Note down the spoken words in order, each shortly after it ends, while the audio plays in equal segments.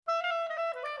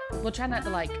We'll try not to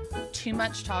like too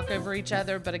much talk over each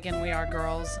other, but again, we are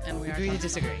girls and we Agree are to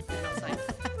disagree. And I was like,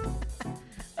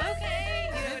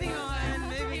 okay,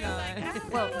 Moving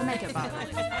on. well, the makeup bottle.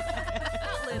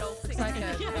 Not little. It's like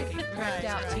a cracked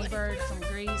out right. T-bird, some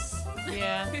grease.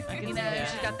 Yeah, I can You see know, that.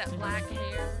 she's got that black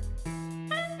hair.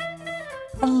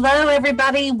 Hello,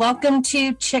 everybody. Welcome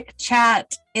to Chick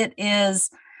Chat. It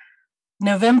is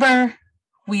November.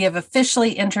 We have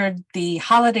officially entered the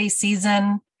holiday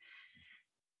season.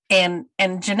 And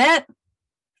Jeanette,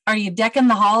 are you decking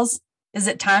the halls? Is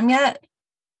it time yet?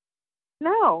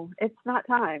 No, it's not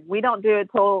time. We don't do it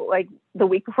till like the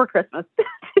week before Christmas. 2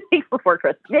 weeks before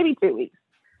Christmas, maybe 2 weeks.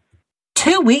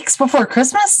 2 weeks before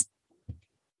Christmas?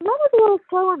 Mom was a little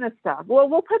slow on this stuff. Well,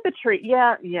 we'll put the tree.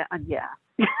 Yeah. Yeah.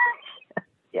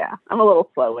 I'm a little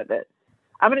slow with it.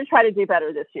 I'm going to try to do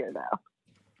better this year, though.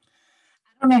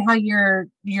 I don't know how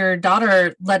your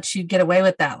daughter lets you get away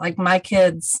with that. Like my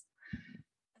kids,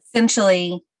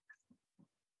 essentially,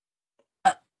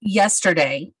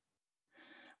 yesterday,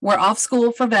 were off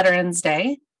school for Veterans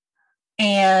Day,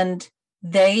 and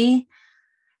they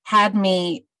had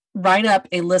me write up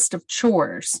a list of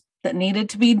chores that needed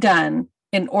to be done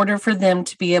in order for them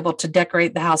to be able to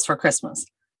decorate the house for Christmas.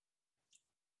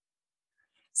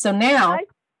 So now, I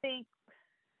think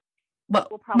well,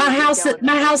 we'll probably my get house going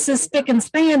my on house this is spick and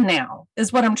span now,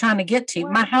 is what I'm trying to get to.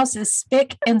 Well- My house is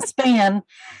spick and span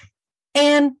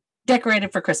and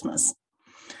decorated for Christmas.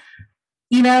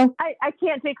 You know, I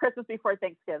can't do Christmas before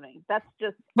Thanksgiving. That's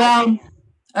just well,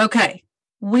 okay.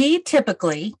 We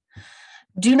typically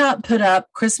do not put up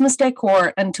Christmas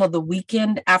decor until the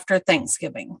weekend after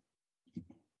Thanksgiving.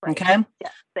 Right. Okay. Yeah,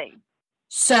 same.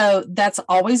 So that's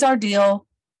always our deal.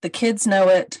 The kids know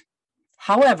it.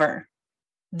 However,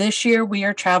 this year we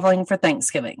are traveling for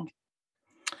Thanksgiving.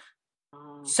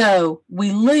 So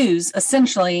we lose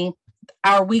essentially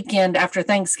our weekend after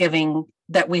Thanksgiving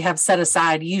that we have set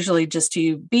aside, usually just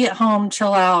to be at home,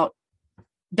 chill out,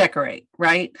 decorate,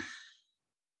 right?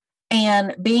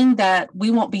 And being that we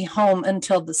won't be home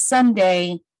until the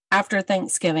Sunday after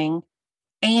Thanksgiving,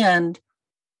 and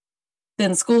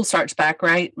then school starts back,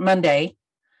 right? Monday.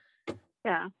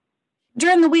 Yeah.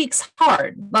 During the week's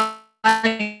hard.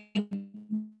 Like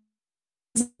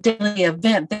daily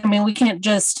event. I mean, we can't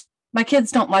just, my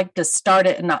kids don't like to start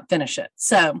it and not finish it.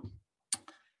 So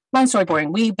long story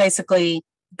boring. We basically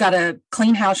got a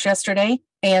clean house yesterday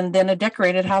and then a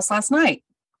decorated house last night.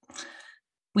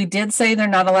 We did say they're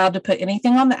not allowed to put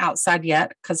anything on the outside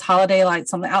yet because holiday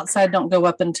lights on the outside don't go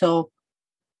up until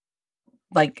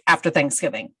like after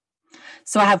Thanksgiving.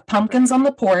 So I have pumpkins on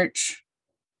the porch,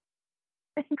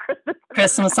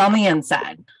 Christmas on the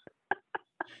inside.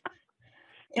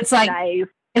 It's like Nice.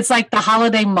 It's like the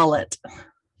holiday mullet.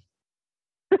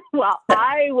 Well,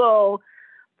 I will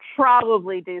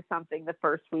probably do something the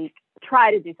first week,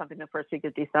 try to do something the first week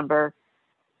of December,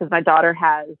 because my daughter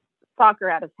has soccer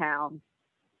out of town.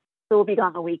 So we'll be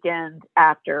gone the weekend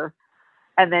after.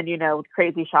 And then, with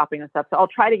crazy shopping and stuff. So I'll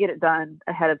try to get it done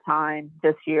ahead of time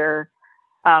this year.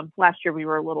 Last year we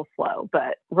were a little slow,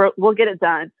 but we'll get it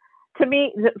done. To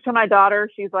me, to my daughter,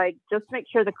 she's like, just make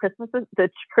sure the Christmas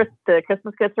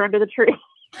gifts are under the tree.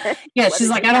 Yeah, she's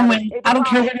like, I don't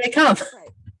care where they come.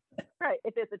 Right.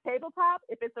 If it's a tabletop,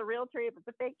 if it's a real tree, if it's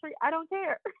a fake tree, I don't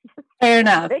care. Fair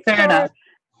enough. Make Fair sure enough.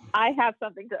 I have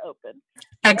something to open.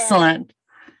 Excellent.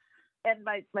 And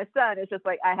my son is just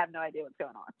like, I have no idea what's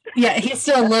going on. Yeah, he's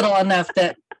still little enough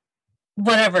that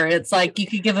whatever. It's like you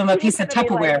could give him a piece of He's gonna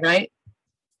be Tupperware, like, right?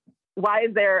 Why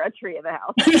is there a tree in the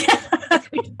house?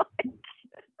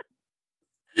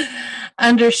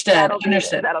 Understood. That'll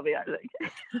Understood. be our thing.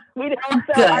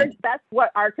 Good. That's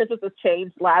what our Christmas has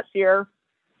changed last year.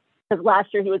 Because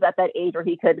last year he was at that age where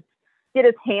he could get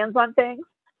his hands on things.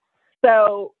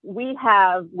 So we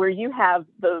have where you have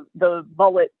the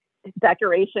mullet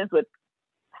decorations with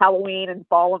Halloween and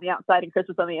fall on the outside and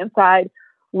Christmas on the inside.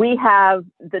 We have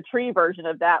the tree version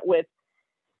of that with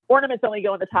ornaments only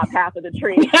go in the top half of the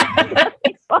tree,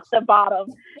 on the bottom,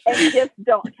 and gifts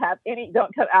don't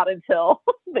come out until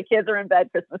the kids are in bed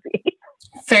Christmas Eve.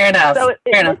 Fair enough. So it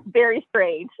Fair enough. looks very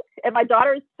strange. And my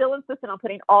daughter is still insistent on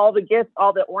putting all the gifts,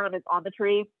 all the ornaments on the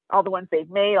tree, all the ones they've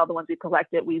made, all the ones we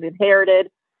collected, we've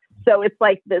inherited. So it's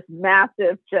like this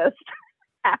massive, just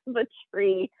half of a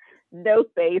tree, no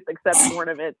space except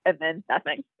ornaments, and then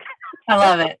nothing. I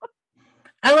love it.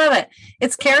 I love it.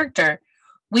 It's character.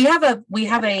 We have a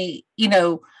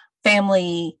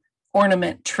family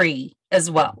ornament tree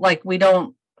as well. Like I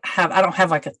don't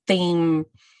have like a theme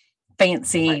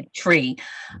fancy tree.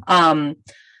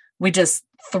 We just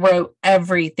throw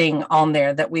everything on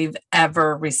there that we've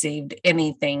ever received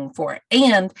anything for.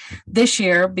 And this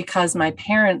year, because my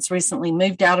parents recently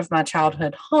moved out of my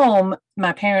childhood home,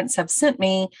 my parents have sent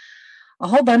me a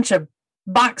whole bunch of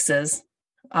boxes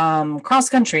cross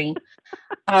country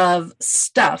of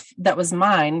stuff that was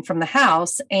mine from the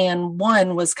house. And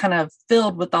one was kind of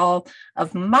filled with all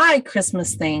of my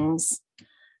Christmas things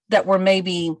that were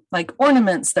maybe like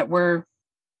ornaments that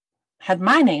had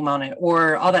my name on it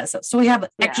or all that stuff. So we have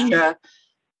extra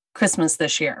Christmas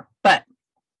this year. But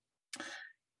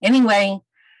anyway,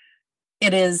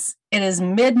 it is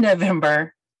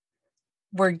mid-November.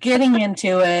 We're getting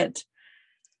into it.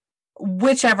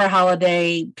 Whichever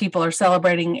holiday people are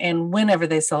celebrating and whenever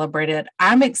they celebrate it,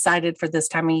 I'm excited for this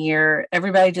time of year.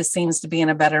 Everybody just seems to be in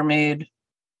a better mood.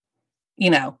 You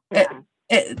know,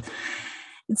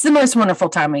 it's the most wonderful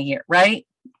time of year, right?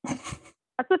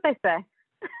 That's what they say.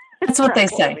 That's what they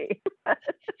say.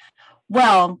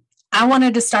 Well, I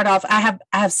wanted to start off. I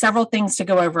have several things to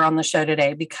go over on the show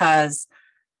today because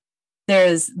there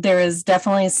is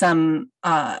definitely some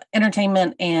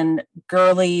entertainment and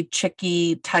girly,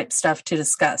 chicky type stuff to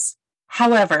discuss.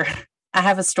 However, I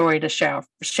have a story to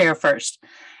share first.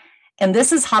 And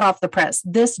this is hot off the press.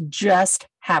 This just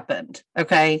happened.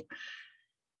 Okay.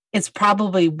 It's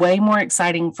probably way more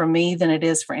exciting for me than it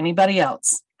is for anybody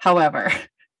else. However,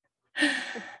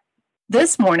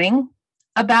 this morning,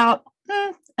 about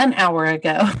an hour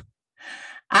ago,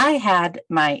 I had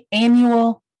my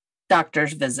annual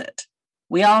doctor's visit.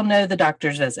 We all know the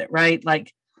doctor's visit, right?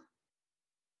 Like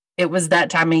it was that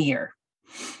time of year.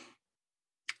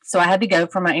 So I had to go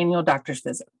for my annual doctor's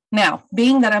visit. Now,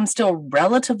 being that I'm still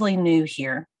relatively new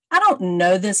here, I don't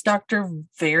know this doctor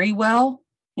very well.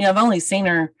 You know, I've only seen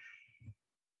her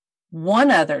one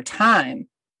other time.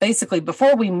 Basically,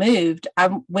 before we moved, I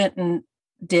went and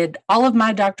did all of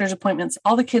my doctor's appointments,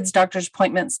 all the kids' doctor's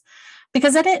appointments,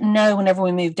 because I didn't know whenever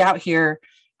we moved out here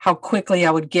how quickly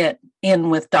I would get in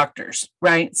with doctors,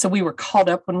 right? So we were called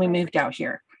up when we moved out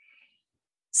here.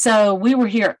 So we were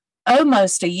here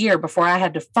almost a year before I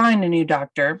had to find a new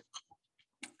doctor,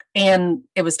 and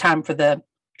it was time for the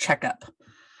checkup.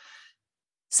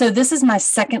 So this is my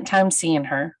second time seeing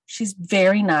her. She's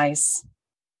very nice,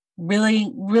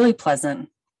 really, really pleasant,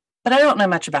 but I don't know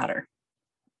much about her.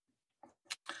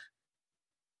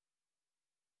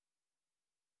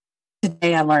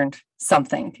 Today I learned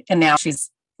something, and now she's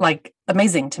like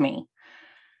amazing to me.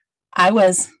 I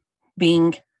was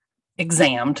being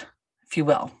examined, if you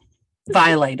will,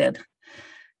 violated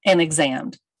and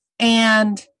examined.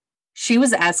 And she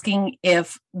was asking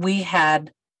if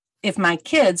my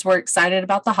kids were excited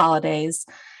about the holidays.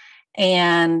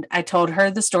 And I told her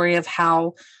the story of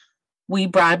how we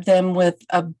bribed them with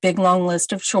a big long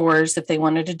list of chores if they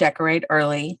wanted to decorate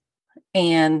early,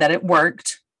 and that it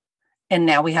worked. And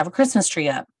now we have a Christmas tree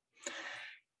up.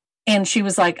 And she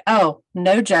was like, oh,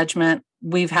 no judgment.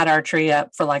 We've had our tree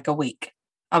up for like a week.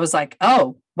 I was like,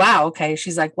 oh, wow. Okay.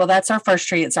 She's like, well, that's our first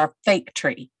tree. It's our fake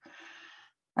tree.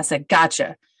 I said,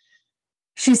 gotcha.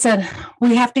 She said,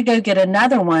 we have to go get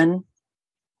another one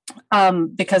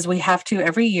because we have to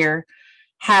every year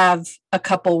have a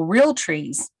couple real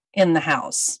trees in the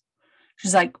house.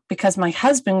 She's like, because my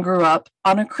husband grew up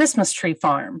on a Christmas tree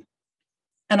farm.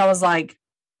 And I was like,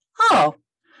 oh,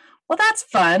 well, that's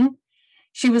fun.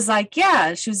 She was like,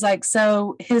 yeah. She was like,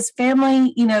 so his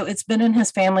family, you know, it's been in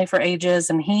his family for ages,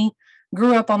 and he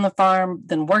grew up on the farm,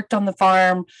 then worked on the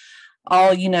farm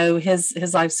all, you know, his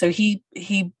life. So he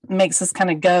makes us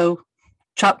kind of go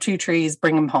chop 2 trees,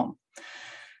 bring them home.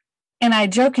 And I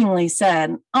jokingly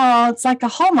said, oh, it's like a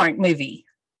Hallmark movie,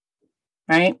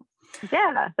 right?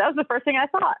 Yeah, that was the first thing I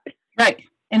thought. Right.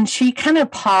 And she kind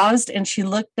of paused and she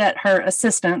looked at her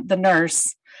assistant, the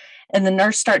nurse, and the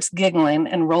nurse starts giggling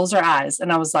and rolls her eyes.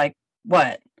 And I was like,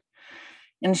 what?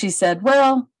 And she said,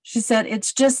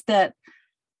 it's just that,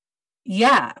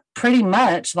 yeah, pretty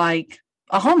much like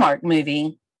a Hallmark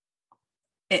movie.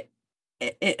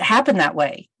 It happened that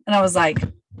way. And I was like,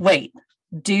 wait,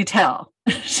 do tell.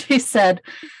 She said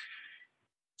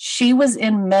she was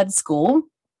in med school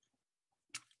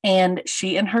and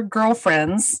she and her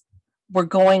girlfriends were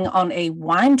going on a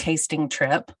wine tasting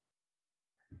trip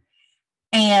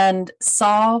and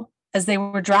saw, as they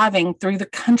were driving through the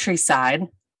countryside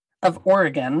of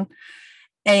Oregon,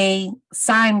 a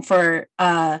sign for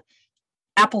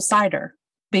apple cider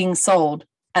being sold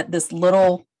at this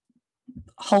little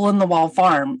hole-in-the-wall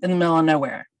farm in the middle of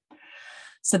nowhere.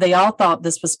 So they all thought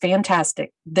this was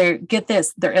fantastic. They're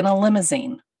in a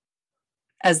limousine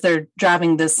as they're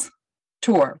driving this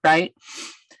tour, right?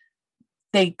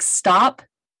 They stop,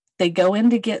 they go in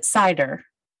to get cider,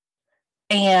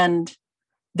 and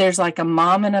there's like a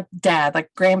mom and a dad,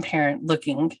 like grandparent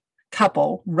looking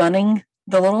couple running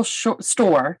the little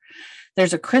store.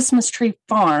 There's a Christmas tree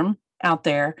farm out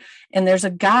there, and there's a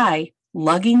guy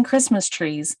lugging Christmas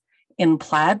trees in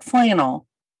plaid flannel,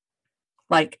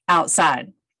 like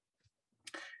outside.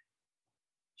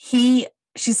 She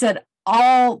said,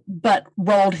 all but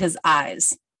rolled his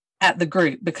eyes at the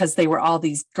group because they were all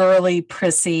these girly,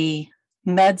 prissy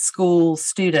med school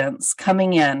students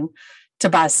coming in to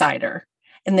buy cider.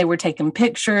 And they were taking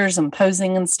pictures and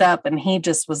posing and stuff. And he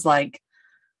just was like,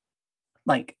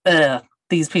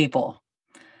 these people.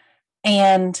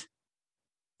 And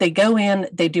they go in,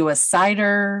 they do a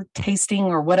cider tasting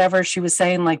or whatever she was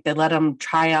saying, like they let them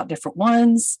try out different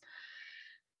ones.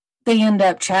 They end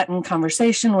up chatting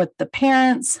conversation with the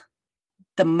parents.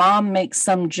 The mom makes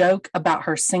some joke about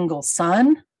her single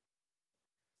son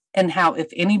and how if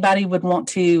anybody would want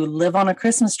to live on a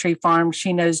Christmas tree farm,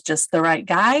 she knows just the right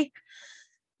guy.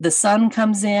 The son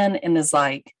comes in and is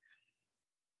like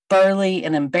burly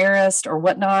and embarrassed or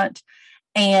whatnot.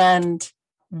 And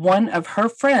one of her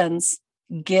friends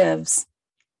gives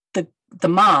the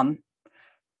mom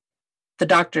the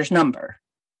doctor's number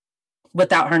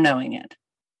without her knowing it.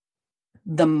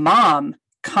 The mom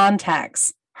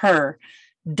contacts her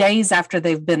days after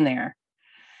they've been there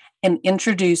and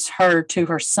introduce her to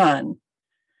her son.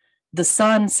 The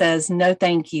son says, no,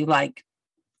 thank you. Like,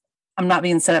 I'm not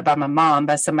being set up by my mom,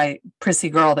 by some prissy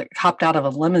girl that hopped out of a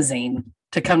limousine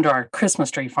to come to our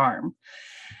Christmas tree farm.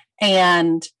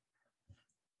 And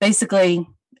basically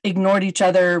ignored each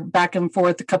other back and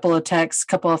forth, a couple of texts, a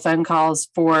couple of phone calls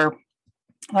for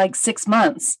like 6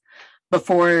 months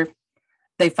before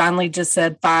they finally just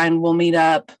said, fine, we'll meet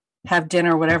up, have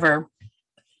dinner, whatever.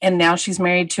 And now she's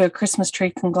married to a Christmas tree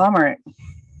conglomerate.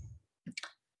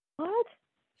 What?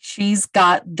 She's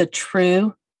got the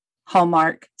true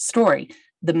Hallmark story.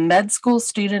 The med school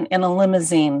student in a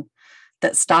limousine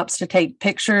that stops to take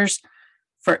pictures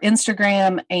for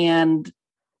Instagram and,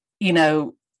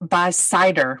 buy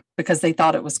cider because they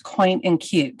thought it was quaint and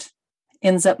cute,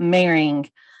 ends up marrying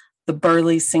the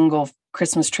burly single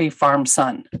Christmas tree farm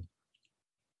son.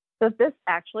 So this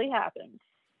actually happened.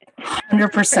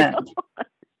 100%.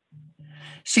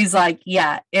 She's like,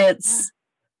 yeah, it's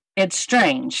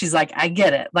strange. She's like, I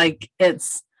get it. Like,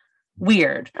 it's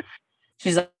weird.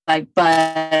 She's like,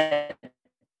 but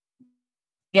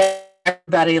yeah,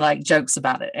 everybody like jokes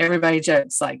about it. Everybody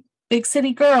jokes like, big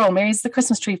city girl marries the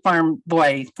Christmas tree farm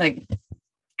boy. Like,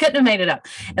 couldn't have made it up.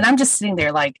 And I'm just sitting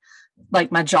there like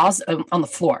my jaw's on the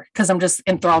floor because I'm just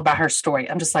enthralled by her story.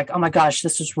 I'm just like, oh my gosh,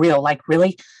 this is real. Like,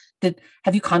 really?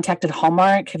 Have you contacted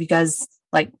Hallmark? Have you guys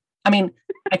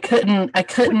I couldn't.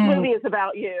 Which movie is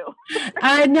about you?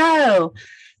 I know.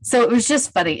 So it was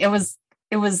just funny. It was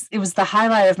the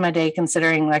highlight of my day,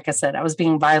 considering, like I said, I was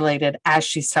being violated as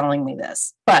she's telling me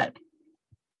this. But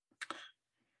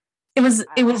it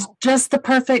was just the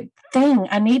perfect thing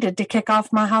I needed to kick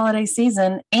off my holiday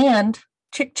season and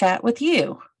chick chat with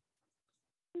you.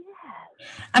 Yes.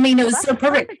 I mean, it was so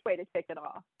perfect. Perfect way to kick it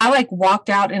off. I walked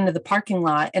out into the parking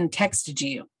lot and texted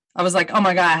you. I was like, oh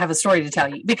my God, I have a story to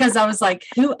tell you, because I was like,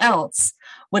 who else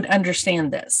would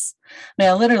understand this? I mean,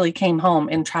 I literally came home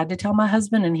and tried to tell my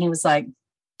husband, and he was like,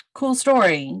 cool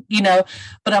story,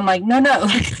 but I'm like, no,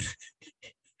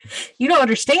 you don't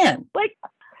understand. Like,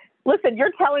 listen,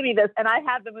 you're telling me this, and I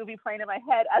have the movie playing in my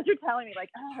head as you're telling me, like,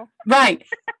 oh. Right.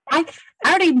 I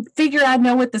already figure I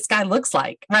know what this guy looks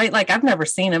like, right? Like, I've never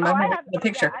seen him. I've never seen the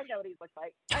picture. Yeah, I know what he looks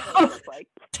like.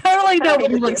 Totally know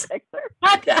what he looks like.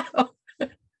 I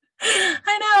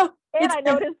know. And I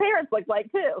know what his parents look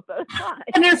like too, so it's fine.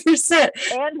 100%.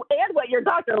 And what your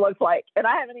doctor looks like, and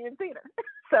I haven't even seen her,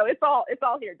 so it's all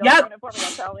here. Don't run it for me,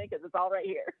 don't tell me, because it's all right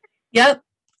here. Yep.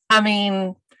 I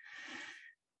mean,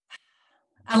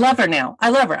 I love her now. I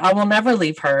love her. I will never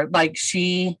leave her. Like,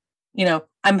 she,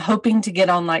 I'm hoping to get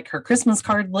on like her Christmas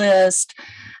card list.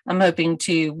 I'm hoping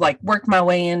to like work my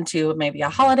way into maybe a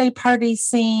holiday party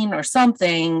scene or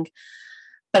something.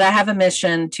 But I have a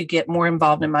mission to get more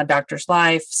involved in my doctor's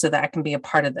life so that I can be a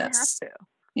part of this. You have to.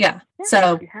 Yeah.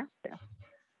 So you have to.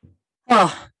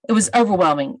 Oh, it was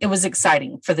overwhelming. It was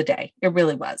exciting for the day. It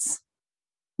really was.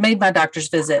 Made my doctor's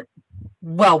visit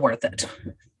well worth it.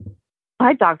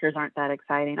 My doctors aren't that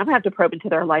exciting. I'm gonna have to probe into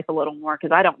their life a little more,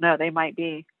 because I don't know. They might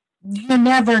be. You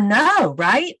never know,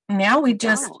 right? Now we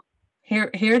just here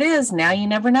it is. Now you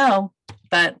never know.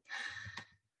 But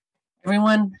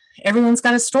everyone's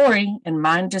got a story, and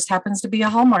mine just happens to be a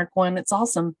Hallmark one. It's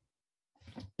awesome.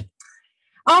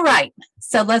 All right,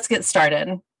 so let's get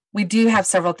started. We do have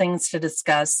several things to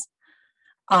discuss.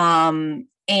 And,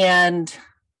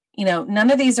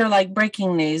 none of these are like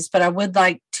breaking news, but I would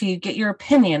like to get your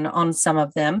opinion on some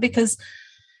of them because,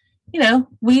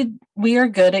 we are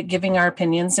good at giving our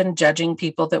opinions and judging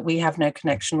people that we have no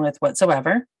connection with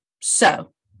whatsoever.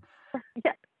 So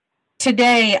Yeah.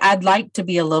 today I'd like to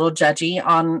be a little judgy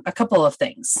on a couple of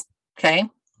things. Okay.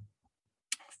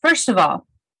 First of all,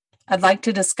 I'd like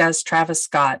to discuss Travis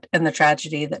Scott and the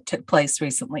tragedy that took place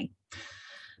recently.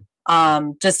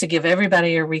 Just to give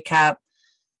everybody a recap,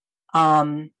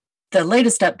 the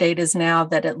latest update is now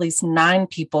that at least 9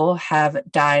 people have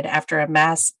died after a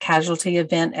mass casualty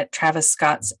event at Travis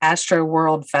Scott's Astro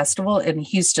World Festival in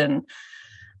Houston.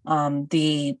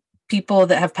 The people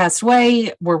that have passed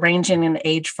away were ranging in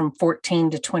age from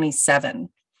 14 to 27.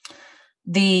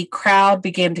 The crowd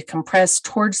began to compress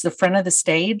towards the front of the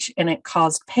stage, and it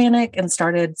caused panic and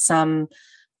started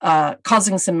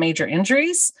causing some major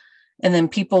injuries. And then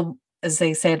people, as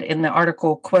they said in the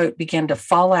article, quote, began to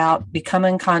fall out, become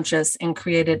unconscious, and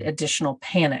created additional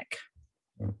panic.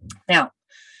 Now,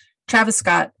 Travis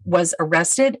Scott was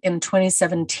arrested in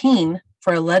 2017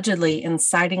 for allegedly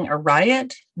inciting a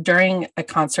riot during a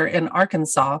concert in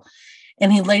Arkansas,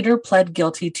 and he later pled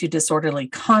guilty to disorderly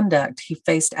conduct. He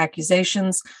faced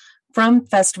accusations from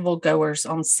festival goers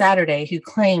on Saturday who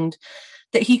claimed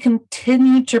that he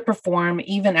continued to perform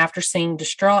even after seeing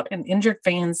distraught and injured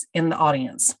fans in the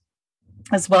audience,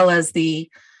 as well as the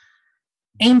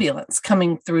ambulance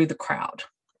coming through the crowd.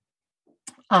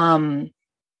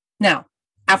 Now,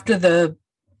 after the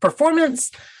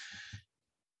performance,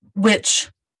 which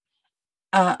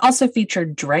also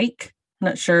featured Drake, I'm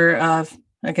not sure,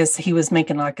 I guess he was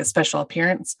making like a special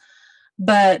appearance,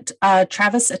 but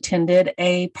Travis attended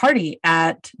a party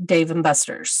at Dave &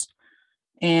 Buster's,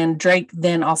 and Drake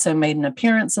then also made an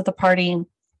appearance at the party.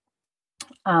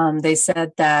 They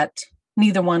said that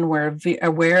neither one were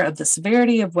aware of the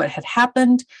severity of what had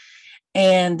happened,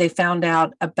 and they found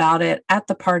out about it at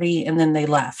the party, and then they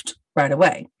left right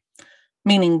away,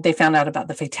 meaning they found out about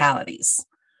the fatalities.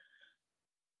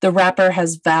 The rapper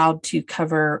has vowed to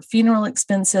cover funeral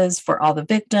expenses for all the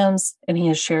victims, and he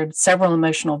has shared several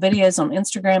emotional videos on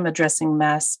Instagram addressing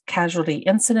mass casualty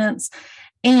incidents,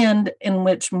 and in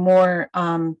which more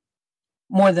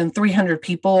than 300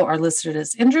 people are listed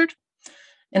as injured.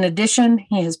 In addition,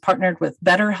 he has partnered with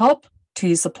BetterHelp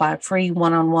to supply free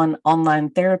one-on-one online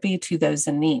therapy to those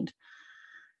in need.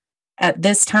 At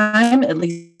this time, at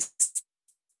least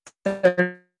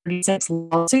 36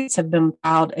 lawsuits have been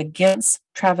filed against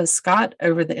Travis Scott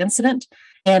over the incident.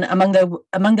 And among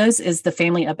those is the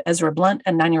family of Ezra Blunt,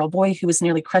 a 9-year-old boy who was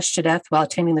nearly crushed to death while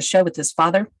attending the show with his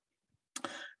father.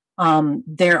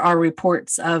 There are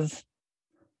reports of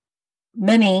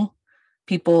many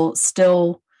people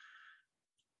still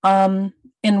in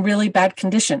really bad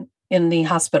condition in the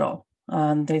hospital.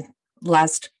 The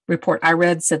last report I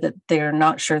read said that they are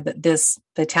not sure that this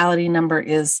fatality number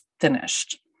is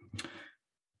finished.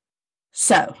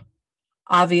 So,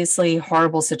 obviously,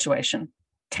 horrible situation.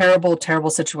 Terrible, terrible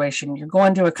situation. You're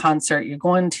going to a concert. You're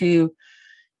going to,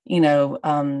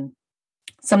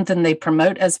 something they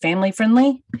promote as family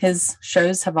friendly. His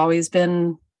shows have always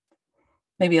been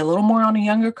maybe a little more on a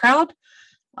younger crowd.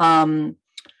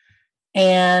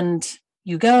 And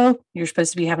you go, you're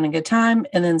supposed to be having a good time,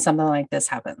 and then something like this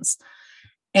happens.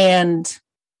 And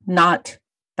not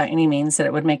by any means that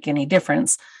it would make any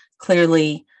difference.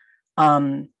 Clearly,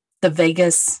 the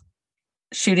Vegas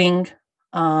shooting,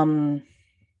 remember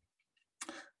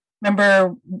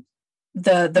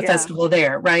the festival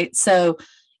there, right? So,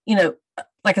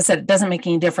 like I said, it doesn't make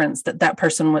any difference that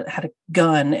person had a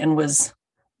gun and was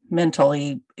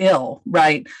mentally ill,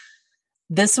 right?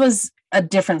 This was a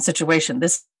different situation.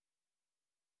 This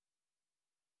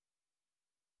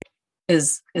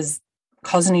is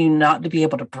causing you not to be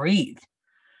able to breathe.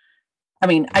 I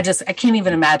mean, I can't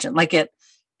even imagine. Like it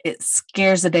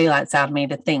scares the daylights out of me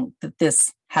to think that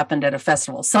this happened at a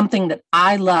festival, something that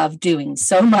I love doing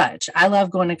so much. I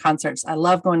love going to concerts. I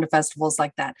love going to festivals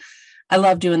like that. I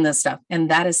love doing this stuff.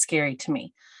 And that is scary to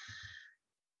me.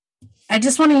 I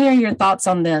just want to hear your thoughts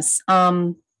on this.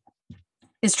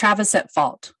 Is Travis at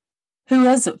fault? Who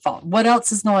is at fault? What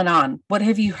else is going on? What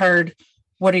have you heard?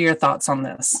 What are your thoughts on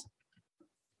this?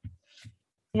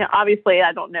 Obviously,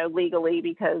 I don't know legally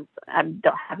because I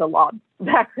don't have a law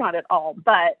background at all.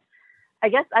 But I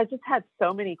guess I just had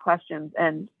so many questions,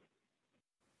 and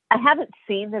I haven't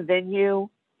seen the venue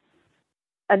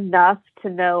enough to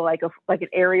know, like an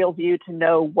aerial view to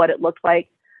know what it looked like.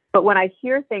 But when I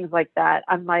hear things like that,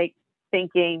 I'm like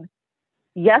thinking,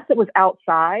 yes, it was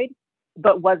outside,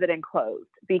 but was it enclosed?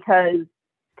 Because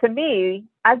to me,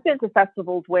 I've been to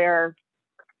festivals where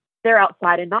they're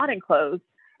outside and not enclosed.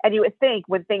 And you would think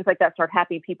when things like that start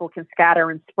happening, people can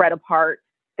scatter and spread apart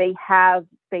they have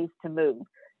space to move.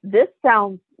 This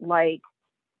sounds like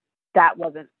that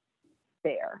wasn't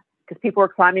there because people were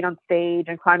climbing on stage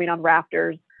and climbing on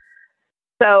rafters.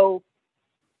 So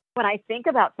when I think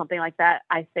about something like that,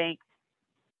 I think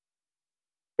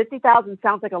 50,000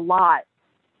 sounds like a lot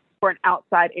for an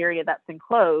outside area that's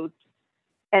enclosed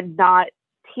and not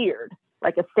tiered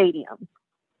like a stadium.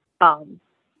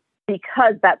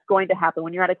 Because that's going to happen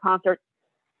when you're at a concert,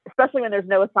 especially when there's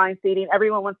no assigned seating.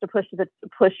 Everyone wants to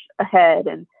push ahead,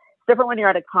 and it's different when you're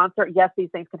at a concert. Yes, these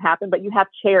things can happen, but you have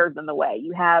chairs in the way,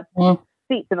 you have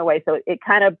seats in the way, so it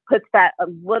kind of puts that a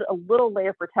little layer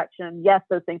of protection. Yes,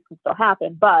 those things can still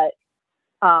happen, but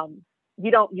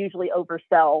you don't usually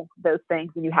oversell those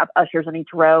things, and you have ushers in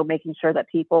each row making sure that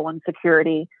people and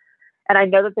security. And I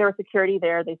know that there was security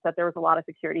there. They said there was a lot of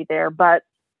security there, but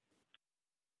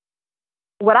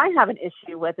what I have an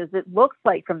issue with is it looks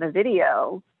like from the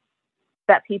video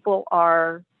that people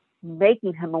are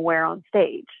making him aware on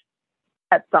stage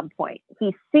at some point.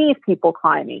 He sees people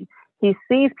climbing. He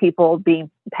sees people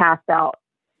being passed and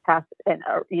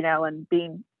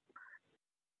being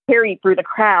carried through the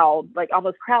crowd, like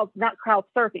almost not crowd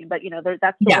surfing, but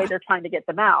that's the way they're trying to get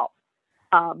them out.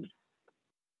 And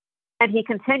he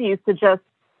continues to just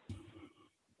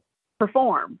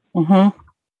perform. Mm-hmm.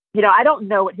 I don't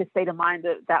know what his state of mind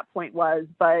at that point was,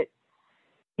 but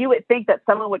you would think that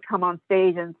someone would come on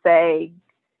stage and say,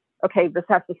 okay, this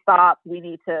has to stop. We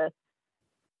need to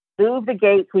move the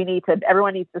gates.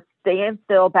 Everyone needs to stand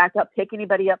still, back up, pick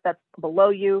anybody up that's below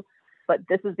you. But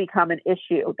this has become an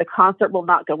issue. The concert will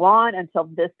not go on until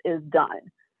this is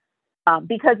done.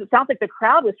 Because it sounds like the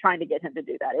crowd was trying to get him to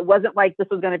do that. It wasn't like this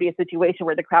was going to be a situation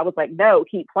where the crowd was like, no,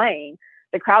 keep playing.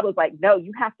 The crowd was like, no,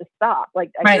 you have to stop.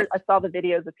 Like I saw the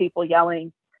videos of people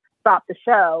yelling, stop the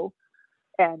show.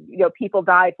 And, people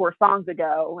died 4 songs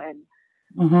ago. And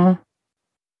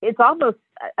it's almost,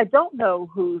 I don't know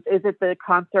is it the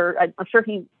concert? I'm sure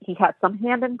he had some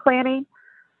hand in planning,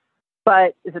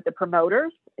 but is it the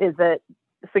promoters? Is it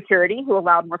security who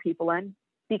allowed more people in?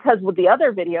 Because with the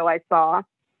other video I saw,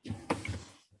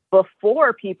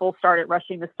 before people started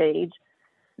rushing the stage,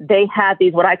 they had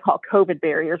these, what I call COVID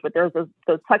barriers, but there's those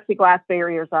plexiglass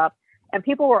barriers up, and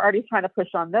people were already trying to push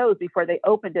on those before they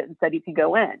opened it and said, you can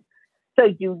go in. So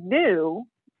you knew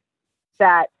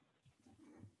that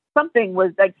something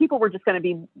was like, people were just going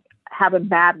to have a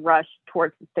mad rush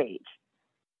towards the stage.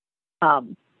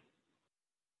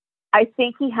 I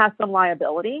think he has some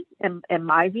liability in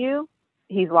my view.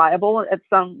 He's liable at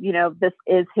some, this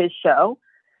is his show.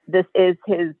 This is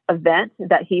his event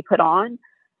that he put on.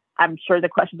 I'm sure the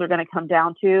questions are going to come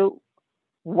down to,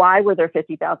 why were there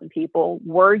 50,000 people?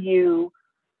 Were you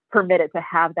permitted to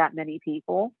have that many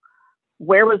people?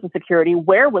 Where was the security?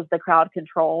 Where was the crowd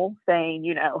control saying,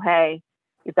 hey,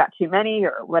 you've got too many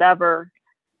or whatever?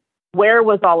 Where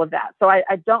was all of that? So I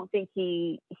don't think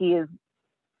he is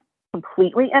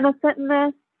completely innocent in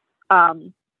this.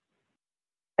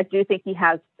 I do think he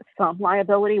has some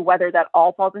liability. Whether that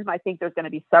all falls on him, I think there's going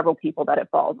to be several people that it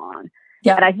falls on.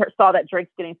 Yeah. And I saw that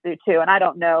Drake's getting sued too. And I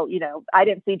don't know, I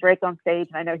didn't see Drake on stage,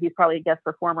 and I know he's probably a guest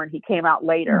performer, and he came out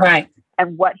later, right?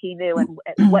 And what he knew and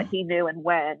what he knew and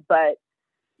when. But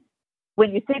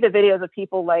when you see the videos of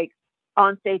people like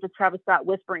on stage with Travis Scott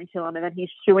whispering to him, and then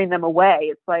he's shooing them away,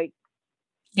 it's like,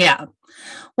 yeah.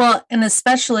 Well, and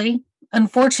especially,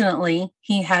 unfortunately,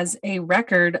 he has a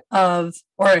record or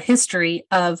a history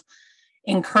of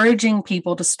encouraging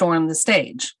people to storm the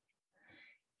stage.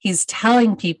 He's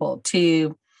telling people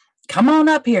to come on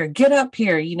up here, get up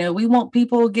here. We want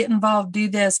people to get involved, do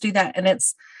this, do that. And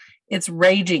it's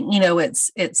raging,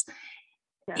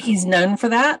 he's known for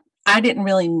that. I didn't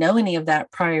really know any of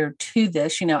that prior to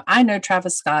this. I know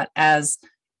Travis Scott as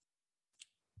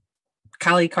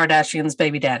Kylie Kardashian's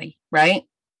baby daddy, right?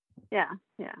 Yeah.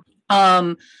 Yeah.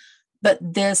 But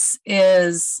this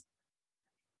is,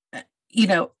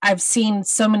 I've seen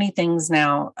so many things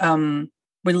now,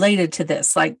 related to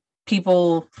this, like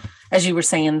people, as you were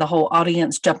saying, the whole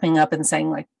audience jumping up and saying,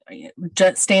 like,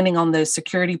 standing on those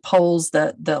security poles,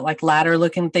 the like ladder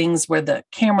looking things where the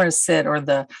cameras sit, or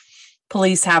the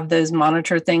police have those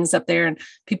monitor things up there, and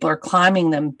people are climbing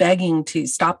them, begging to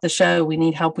stop the show. We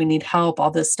need help,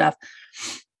 all this stuff.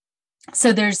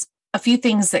 So there's a few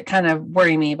things that kind of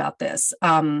worry me about this,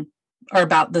 or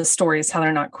about the stories, how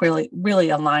they're not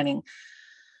really aligning.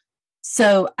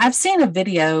 So I've seen a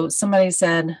video, somebody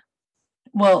said,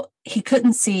 well, he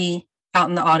couldn't see out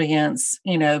in the audience,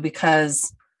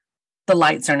 because the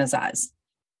lights are in his eyes.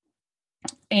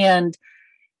 And,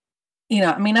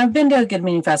 I've been to good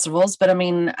many festivals, but I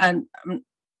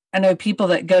know people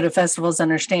that go to festivals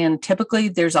understand typically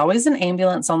there's always an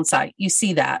ambulance on site. You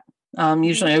see that.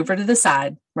 usually over to the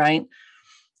side, right?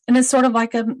 And it's sort of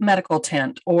like a medical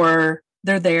tent, or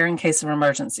they're there in case of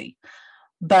emergency.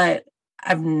 But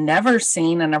I've never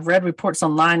seen, and I've read reports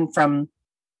online from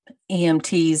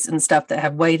EMTs and stuff that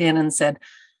have weighed in and said,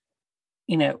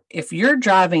 if you're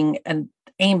driving an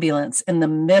ambulance in the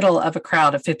middle of a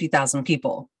crowd of 50,000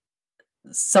 people,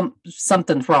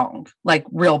 something's wrong, like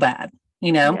real bad,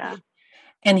 Yeah.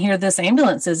 And here this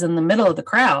ambulance is in the middle of the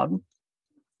crowd.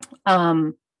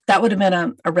 That would have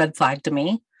been a red flag to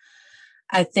me.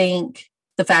 I think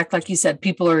the fact, like you said,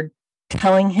 people are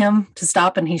telling him to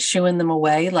stop and he's shooing them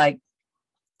away, like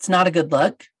it's not a good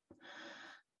look.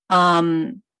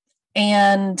 And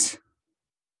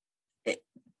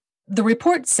the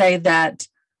reports say that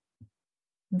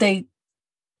they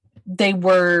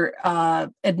were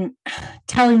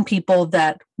telling people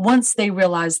that once they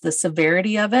realized the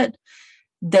severity of it,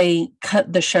 they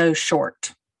cut the show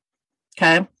short.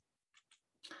 Okay.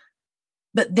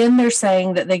 But then they're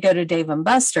saying that they go to Dave and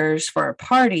Buster's for a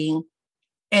party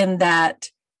and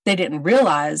that they didn't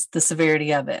realize the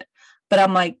severity of it. But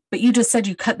I'm like, but you just said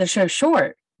you cut the show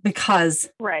short because.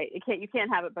 Right. You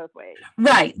can't have it both ways.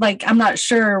 Right. Like, I'm not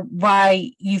sure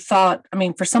why you thought,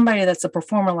 for somebody that's a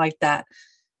performer like that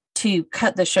to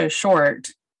cut the show short,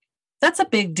 that's a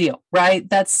big deal, right?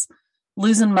 That's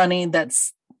losing money.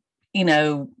 That's,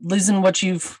 losing what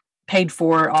you've paid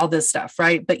for, all this stuff.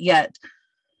 Right. But yet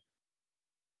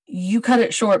you cut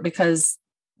it short because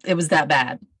it was that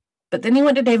bad. But then he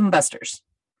went to Dave and Buster's.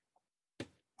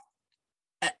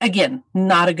 Again,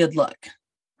 not a good look.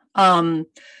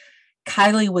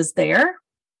 Kylie was there.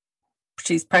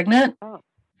 She's pregnant. Oh.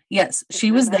 Yes,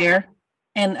 she was there.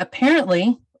 And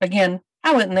apparently, again,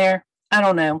 I wasn't there. I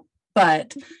don't know.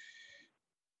 But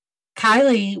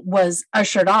Kylie was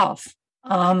ushered off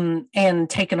and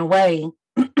taken away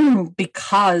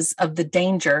because of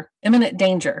the imminent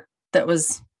danger that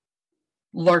was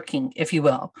lurking, if you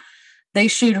will. They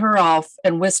shooed her off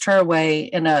and whisked her away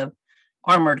in a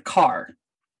armored car.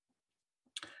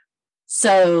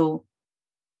 So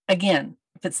again,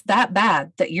 if it's that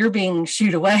bad that you're being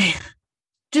shooed away,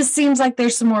 just seems like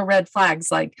there's some more red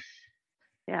flags. Like,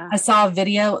 yeah, I saw a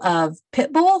video of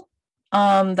Pitbull,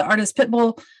 the artist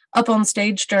Pitbull, up on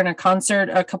stage during a concert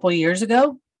a couple of years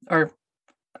ago, or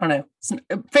I don't know, it's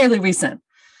fairly recent.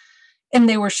 And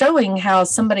they were showing how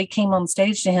somebody came on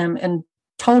stage to him and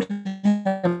told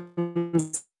him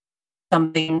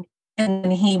something,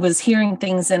 and he was hearing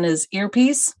things in his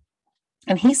earpiece,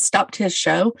 and he stopped his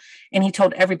show and he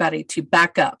told everybody to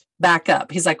back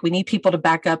up. He's like, we need people to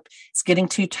back up. It's getting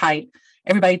too tight.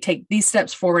 Everybody take these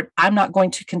steps forward. I'm not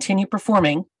going to continue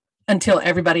performing until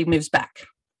everybody moves back.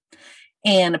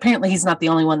 And apparently he's not the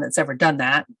only one that's ever done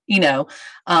that,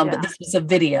 but this was a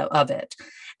video of it.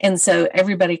 And so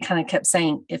everybody kind of kept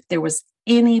saying, if there was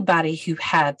anybody who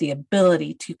had the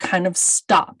ability to kind of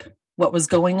stop what was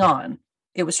going on,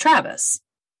 it was Travis.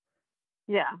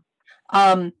 Yeah.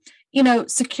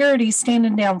 Security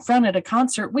standing down front at a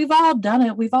concert, we've all done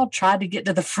it. We've all tried to get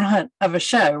to the front of a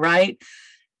show, right?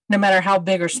 No matter how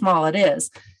big or small it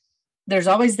is. There's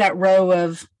always that row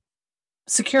of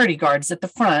security guards at the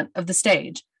front of the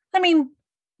stage.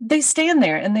 They stand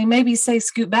there and they maybe say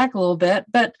scoot back a little bit,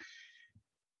 but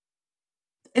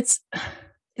it's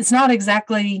not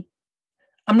exactly,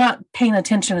 I'm not paying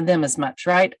attention to them as much,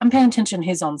 right? I'm paying attention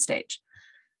who's on stage.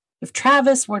 If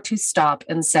Travis were to stop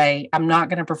and say, I'm not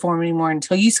going to perform anymore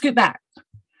until you scoot back,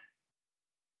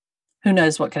 who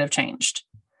knows what could have changed.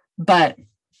 But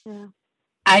yeah.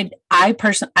 I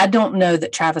personally, I don't know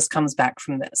that Travis comes back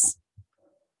from this.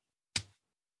 It's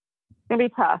going to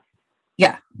be tough.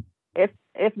 Yeah.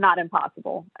 If not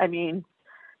impossible. I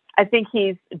think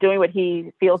he's doing what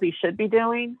he feels he should be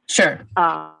doing. Sure.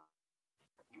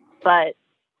 But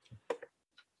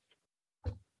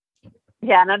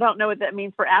yeah, and I don't know what that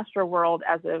means for Astroworld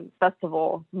as a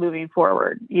festival moving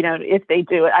forward. If they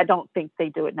do it, I don't think they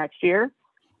do it next year.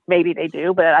 Maybe they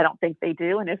do, but I don't think they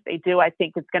do. And if they do, I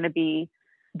think it's going to be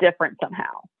different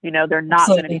somehow. They're not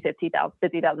going to be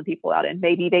 50,000 people out. And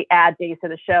maybe they add days to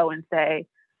the show and say,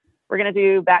 we're going to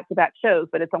do back-to-back shows,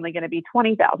 but it's only going to be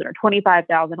 20,000 or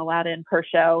 25,000 allowed in per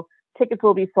show. Tickets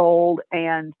will be sold.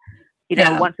 And,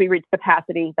 once we reach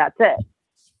capacity, that's it.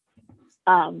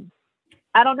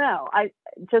 I don't know. I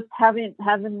just haven't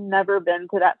never been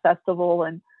to that festival,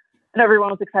 and everyone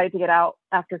was excited to get out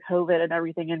after COVID and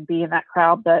everything and be in that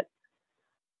crowd. But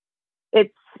I've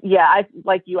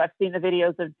seen the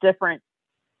videos of different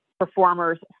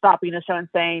performers stopping the show and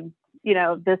saying,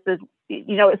 this is,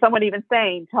 someone even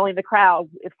telling the crowd,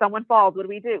 if someone falls, what do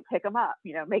we do? Pick them up,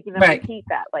 making them repeat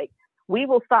that. Like, we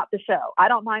will stop the show. I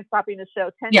don't mind stopping the show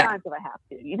 10 times if I have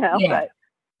to, but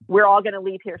we're all going to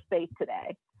leave here safe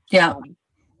today. Yeah.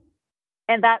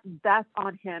 And that's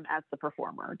on him as the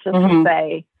performer, just to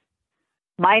say,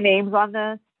 my name's on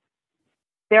this.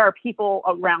 There are people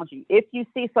around you. If you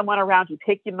see someone around you,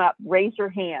 pick them up, raise your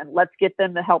hand. Let's get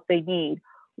them the help they need.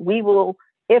 We will,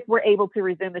 if we're able to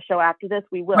resume the show after this,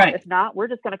 we will. Right. If not, we're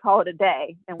just going to call it a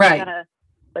day, and we're going to.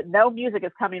 But no music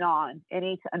is coming on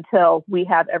until we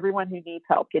have everyone who needs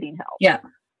help getting help. Yeah.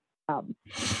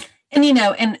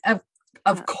 And and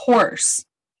of course,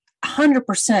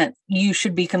 100%, you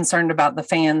should be concerned about the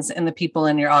fans and the people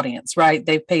in your audience, right?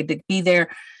 They've paid to be there.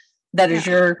 That is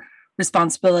your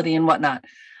responsibility and whatnot.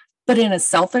 But in a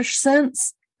selfish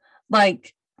sense,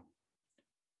 like,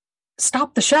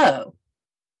 stop the show.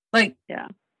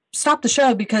 Stop the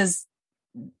show, because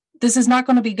this is not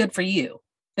going to be good for you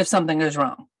if something goes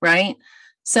wrong, right?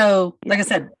 So, like I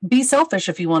said, be selfish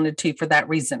if you wanted to for that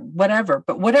reason, whatever.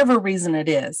 But whatever reason it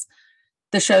is,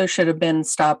 the show should have been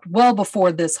stopped well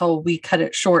before this whole, we cut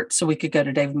it short so we could go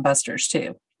to Dave and Buster's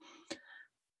too.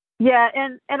 Yeah,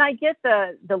 and I get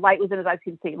the light was in his eyes.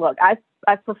 You can see, look,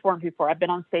 I've performed before. I've been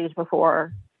on stage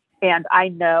before, and I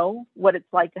know what it's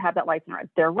like to have that light in your eyes.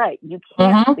 They're right. You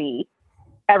can't see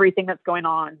everything that's going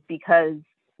on because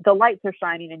the lights are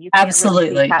shining, and you can't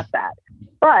really see past that.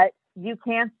 But you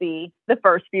can see the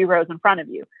first few rows in front of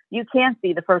you. You can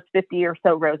see the first 50 or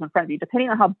so rows in front of you.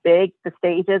 Depending on how big the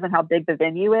stage is and how big the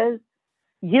venue is,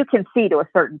 you can see to a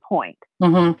certain point.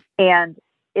 And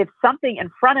if something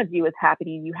in front of you is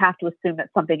happening, you have to assume that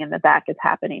something in the back is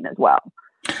happening as well.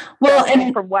 Well, so,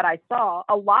 and from what I saw,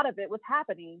 a lot of it was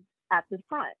happening at the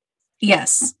front.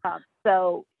 Yes.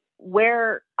 So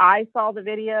where I saw the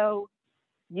video,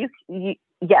 yes,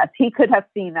 he could have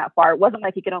seen that far. It wasn't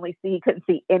like he couldn't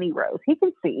see any rows. He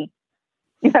can see,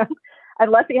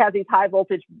 unless he has these high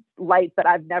voltage lights that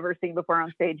I've never seen before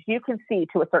on stage, you can see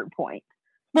to a certain point.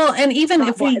 Well, and even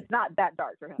it's not that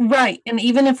dark for him. Right. And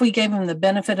even if we gave him the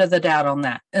benefit of the doubt on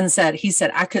that and he said,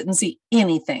 I couldn't see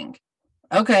anything.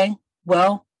 Okay.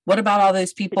 Well, what about all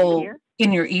those people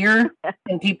in your ear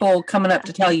and people coming up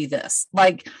to tell you this?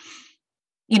 Like,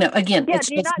 again, it's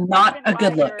just not a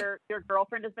good look. Your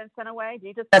girlfriend has been sent away. Do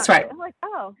you just? That's right. I'm like,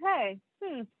 oh, hey. I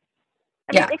mean,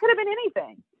 it could have been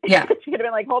anything. Yeah. She could have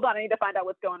been like, hold on, I need to find out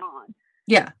what's going on.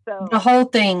 Yeah. So the whole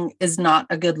thing is not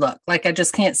a good look. Like, I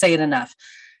just can't say it enough.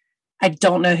 I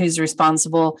don't know who's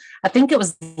responsible. I think it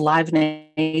was Live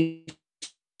Nation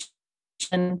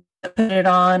that put it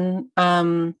on,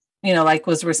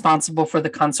 was responsible for the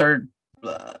concert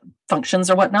functions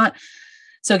or whatnot.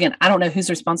 So again, I don't know who's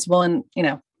responsible, and,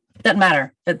 doesn't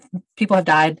matter. People have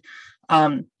died.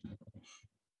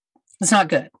 It's not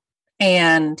good.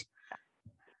 And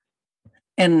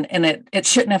it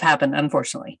shouldn't have happened,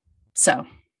 unfortunately. So,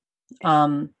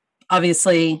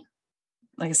 obviously,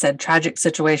 like I said, tragic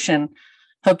situation.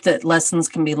 Hope that lessons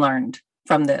can be learned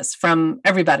from this, from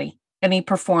everybody, any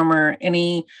performer,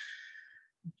 any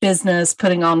business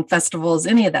putting on festivals,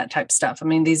 any of that type of stuff. I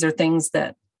mean, these are things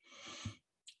that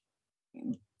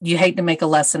you hate to make a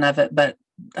lesson of it, but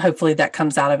hopefully that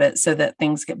comes out of it so that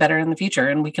things get better in the future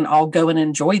and we can all go and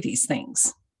enjoy these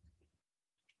things.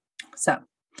 So,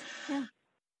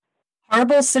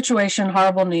 horrible situation,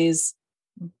 horrible news,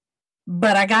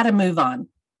 but I got to move on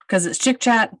because it's Chick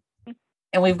Chat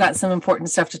and we've got some important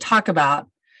stuff to talk about.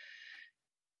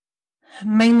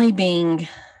 Mainly being,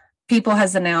 People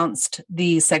has announced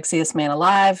the sexiest man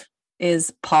alive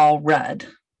is Paul Rudd.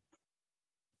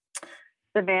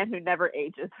 The man who never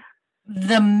ages.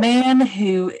 The man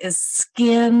who is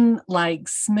skin like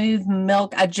smooth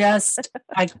milk.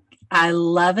 I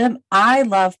love him. I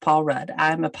love Paul Rudd.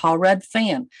 I'm a Paul Rudd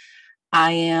fan.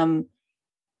 I am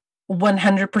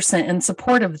 100% in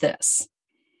support of this.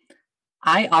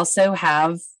 I also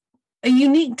have a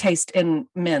unique taste in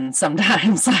men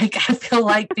sometimes. Like, I feel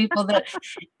like people that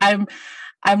I'm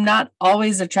not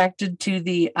always attracted to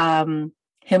the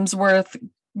Hemsworth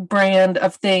brand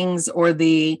of things or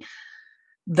the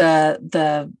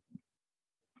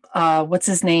what's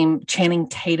his name, Channing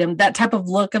Tatum, that type of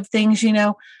look of things,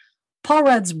 Paul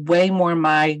Rudd's way more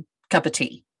my cup of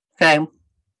tea. Okay.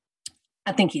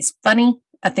 I think he's funny.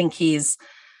 I think he's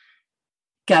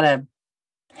got a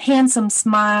handsome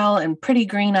smile and pretty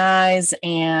green eyes.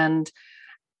 And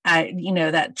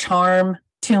that charm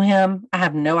to him. I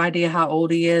have no idea how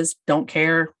old he is. Don't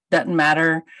care. Doesn't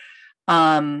matter.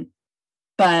 But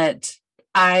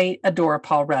I adore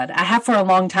Paul Rudd. I have for a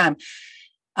long time.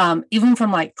 Even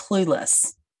from like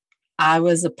Clueless, I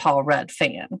was a Paul Rudd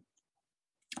fan.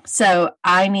 So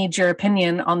I need your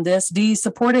opinion on this. Do you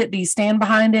support it? Do you stand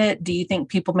behind it? Do you think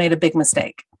people made a big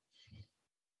mistake?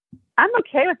 I'm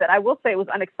okay with it. I will say it was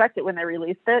unexpected when they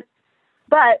released it.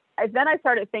 But then I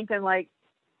started thinking, like,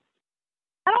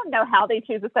 I don't know how they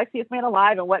choose the sexiest man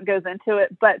alive and what goes into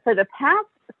it, but for the past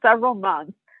several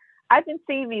months, I've been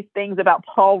seeing these things about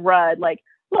Paul Rudd, like,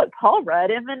 look, Paul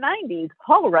Rudd in the 90s,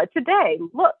 Paul Rudd today,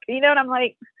 look, and I'm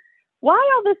like,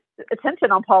 why all this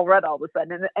attention on Paul Rudd all of a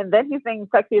sudden? And then he's saying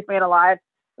sexiest man alive.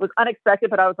 It was unexpected,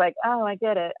 but I was like, oh, I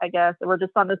get it, I guess. We're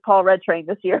just on this Paul Rudd train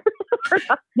this year.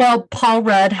 Well, Paul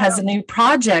Rudd has a new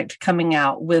project coming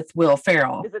out with Will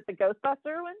Ferrell. Is it the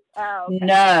Ghostbuster one? Oh, okay.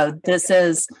 No, this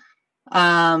is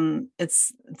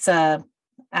it's a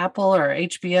Apple or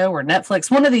HBO or Netflix,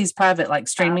 one of these private like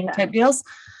streaming type deals.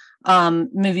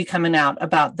 Movie coming out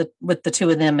about with the two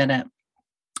of them in it,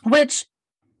 which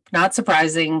not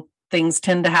surprising. Things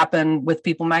tend to happen with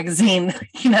People magazine,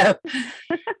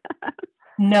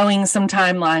 knowing some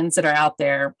timelines that are out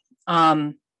there.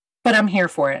 But I'm here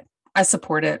for it. I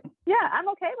support it. Yeah, I'm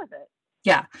okay with it.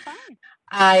 Yeah. Fine.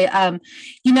 I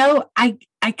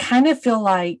kind of feel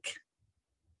like,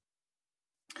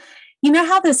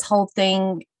 how this whole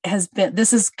thing has been,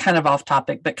 this is kind of off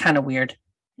topic, but kind of weird.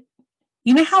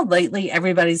 You know how lately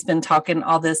everybody's been talking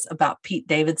all this about Pete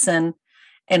Davidson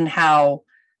and how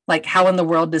in the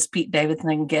world does Pete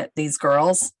Davidson get these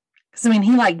girls? Because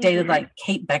he dated like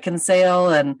Kate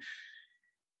Beckinsale and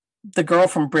the girl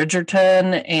from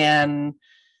Bridgerton and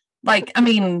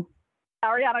Ariana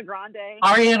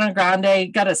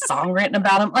Grande got a song written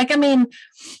about him.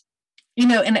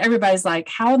 And everybody's like,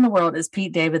 how in the world is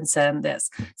Pete Davidson this?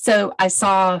 So I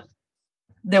saw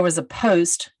there was a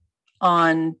post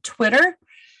on Twitter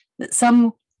that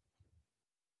some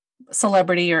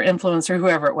celebrity or influencer,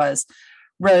 whoever it was,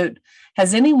 wrote,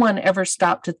 has anyone ever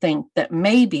stopped to think that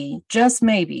maybe, just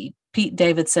maybe, Pete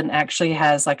Davidson actually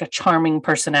has like a charming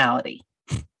personality,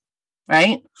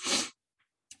 right?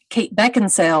 Kate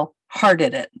Beckinsale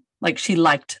hearted it, like she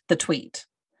liked the tweet.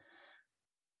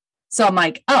 So I'm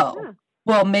like,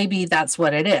 well, maybe that's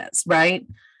what it is, right?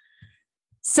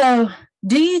 So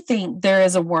do you think there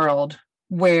is a world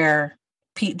where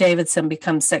Pete Davidson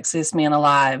becomes sexiest man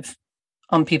alive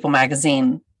on People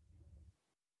magazine?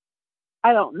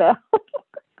 I don't know.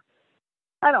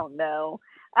 I don't know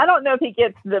if he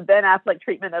gets the Ben Affleck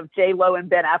treatment of J-Lo and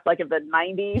Ben Affleck of the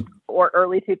 90s or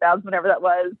early 2000s, whenever that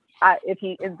was. If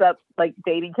he ends up like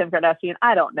dating Kim Kardashian,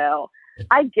 I don't know.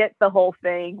 I get the whole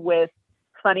thing with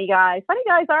funny guys. Funny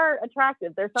guys are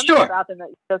attractive. There's something about them that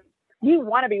just, you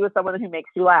want to be with someone who makes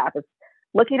you laugh. It's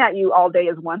looking at you all day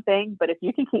is one thing, but if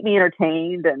you can keep me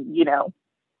entertained and,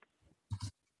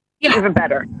 even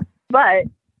better. But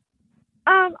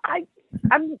I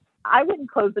wouldn't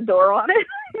close the door on it.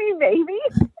 Maybe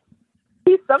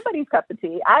he's somebody's cup of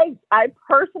tea. I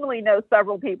personally know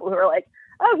several people who are like,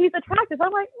 oh, he's attractive.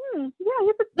 I'm like,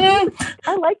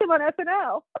 I like him on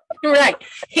SNL. Right.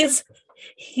 He's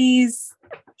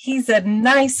a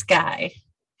nice guy.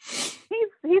 He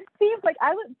seems like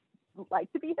I would like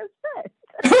to be his friend.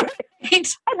 Right.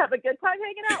 I'd have a good time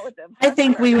hanging out with him. I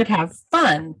think we would have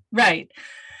fun. Right.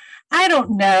 I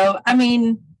don't know.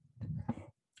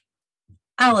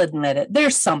 I'll admit it.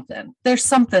 There's something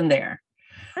there.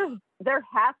 There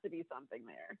has to be something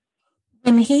there.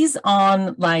 When he's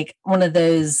on like one of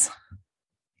those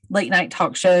late night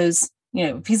talk shows,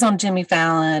 if he's on Jimmy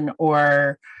Fallon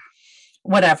or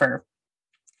whatever,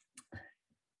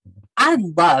 I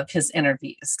love his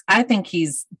interviews. I think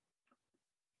he's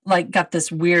like got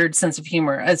this weird sense of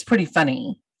humor. It's pretty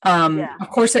funny.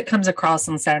 Of course it comes across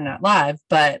on Saturday Night Live,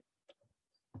 but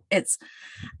I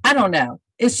don't know.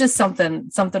 It's just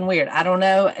something weird. I don't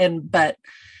know. But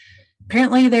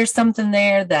apparently there's something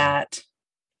there that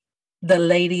the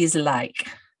ladies like.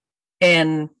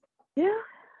 And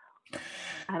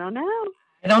I don't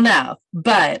know.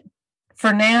 But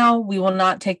for now, we will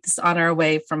not take this honor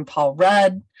away from Paul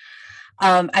Rudd.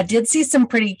 I did see some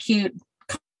pretty cute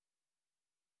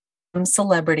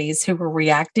celebrities who were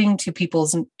reacting to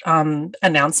people's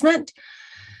announcement.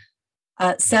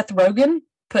 Seth Rogen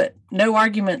put no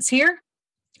arguments here.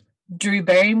 Drew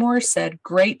Barrymore said,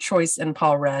 great choice in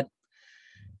Paul Rudd.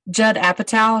 Judd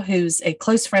Apatow, who's a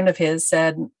close friend of his,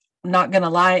 said, not going to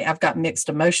lie, I've got mixed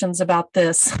emotions about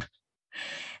this.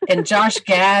 And Josh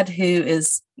Gad, who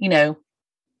is,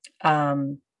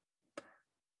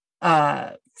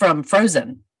 from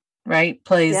Frozen, right?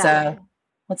 Plays,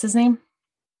 what's his name?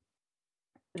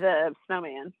 The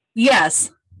snowman. Yes.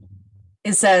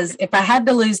 It says, if I had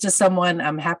to lose to someone,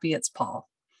 I'm happy it's Paul.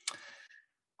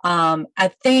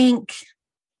 I think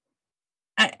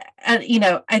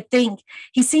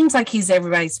he seems like he's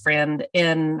everybody's friend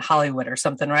in Hollywood or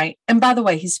something, right? And by the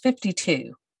way, he's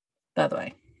 52, by the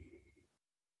way.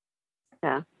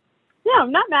 Yeah. Yeah,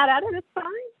 I'm not mad at it. It's fine.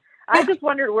 I just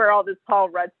wondered where all this Paul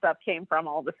Rudd stuff came from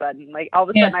all of a sudden. Like, all of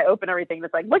a sudden I open everything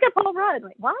that's like, look at Paul Rudd.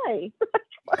 Like, why?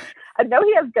 I know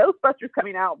he has Ghostbusters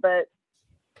coming out, but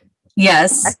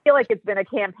yes, I feel like it's been a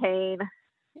campaign,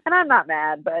 and I'm not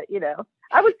mad, but, you know,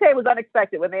 I would say it was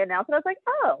unexpected when they announced it. I was like,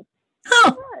 oh,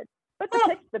 good. But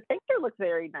the picture looks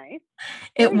very nice.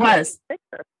 It was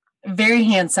very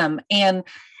handsome. And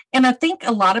I think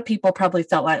a lot of people probably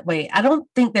felt like, wait, I don't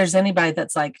think there's anybody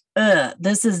that's like,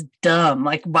 this is dumb.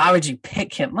 Like, why would you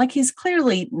pick him? Like, he's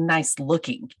clearly nice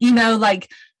looking, you know, like,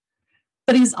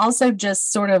 but he's also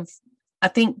just sort of, I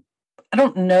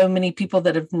don't know many people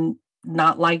that have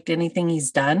not liked anything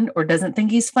he's done or doesn't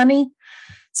think he's funny.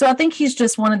 So I think he's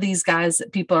just one of these guys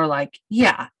that people are like,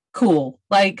 yeah, cool.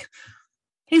 Like,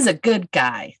 he's a good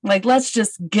guy. Like, let's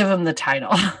just give him the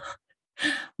title.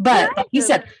 But like you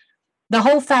said, the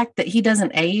whole fact that he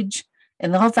doesn't age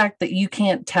and the whole fact that you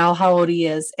can't tell how old he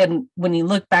is. And when you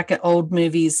look back at old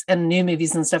movies and new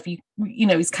movies and stuff, you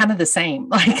know, he's kind of the same.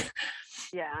 Like,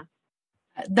 yeah,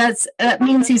 that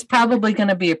means he's probably going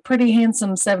to be a pretty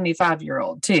handsome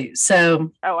 75-year-old too.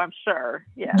 So, oh, I'm sure.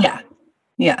 Yeah.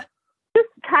 Just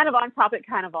kind of on topic,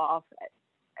 kind of off.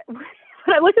 When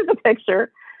I looked at the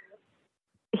picture,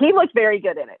 he looked very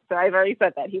good in it. So I've already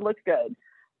said that he looks good,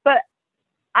 but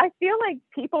I feel like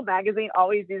People magazine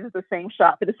always uses the same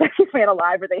shot for the Sexiest Man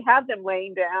Alive, where they have them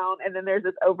laying down and then there's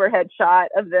this overhead shot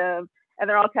of them and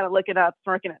they're all kind of looking up,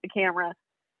 smirking at the camera.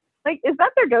 Like, is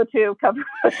that their go-to cover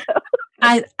photo?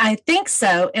 I think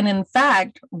so. And in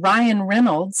fact, Ryan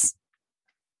Reynolds,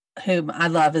 whom I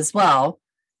love as well,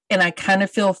 and I kind of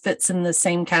feel fits in the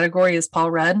same category as Paul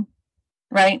Rudd,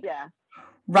 right? Yeah.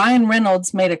 Ryan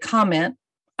Reynolds made a comment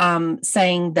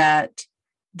saying that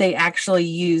they actually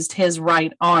used his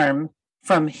right arm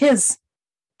from his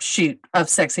shoot of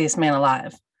Sexiest Man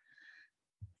Alive.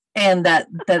 And that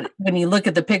when you look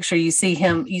at the picture, you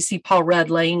see Paul Rudd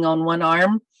laying on one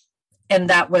arm, and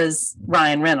that was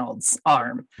Ryan Reynolds'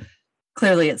 arm.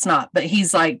 Clearly it's not, but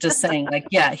he's like just saying like,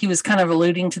 yeah, he was kind of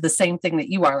alluding to the same thing that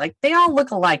you are. Like, they all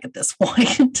look alike at this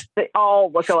point. They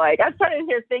all look alike. I started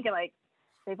here thinking like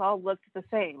they've all looked the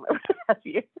same.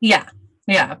 Yeah.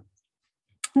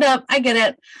 No, I get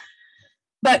it.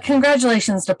 But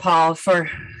congratulations to Paul for,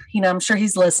 you know, I'm sure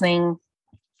he's listening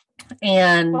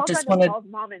and Paul just wanted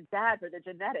wanted mom and dad for the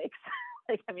genetics.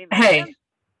 Like, I mean, hey,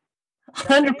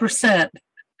 100%.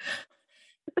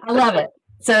 I love it.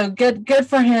 So good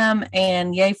for him,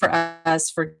 and yay for us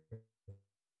for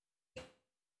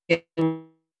getting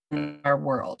our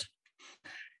world.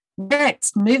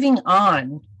 Next, moving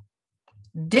on.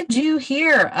 Did you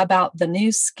hear about the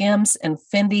new Skims and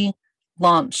Fendi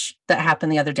launch that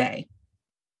happened the other day?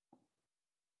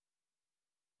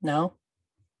 No?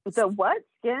 The what?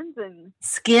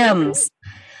 Skims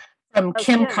from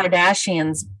Kim Skims.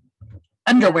 Kardashian's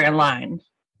underwear line.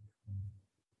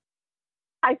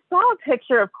 I saw a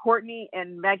picture of Courtney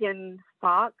and Megan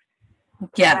Fox.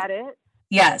 Yeah. Is that it?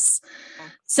 Yes.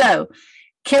 So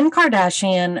Kim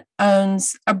Kardashian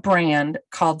owns a brand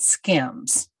called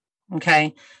Skims.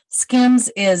 Okay. Skims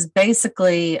is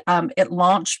basically, it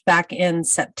launched back in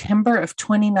September of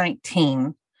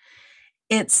 2019.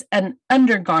 It's an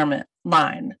undergarment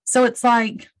line. So it's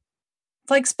like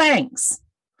Spanx.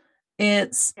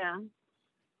 It's,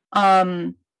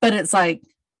 but it's like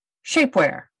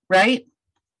shapewear, right?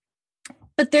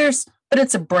 But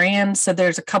it's a brand. So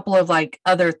there's a couple of like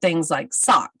other things like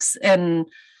socks and,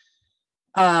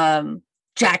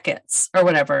 jackets or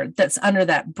whatever that's under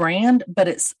that brand, but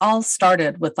it's all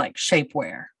started with like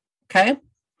shapewear. Okay.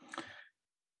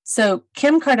 So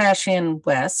Kim Kardashian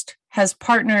West has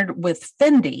partnered with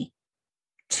Fendi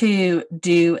to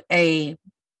do a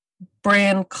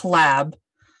brand collab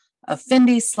of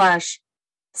Fendi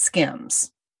 /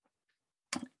 Skims.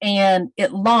 And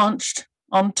it launched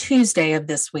on Tuesday of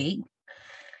this week.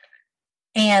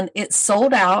 And it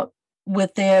sold out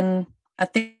within, I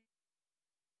think,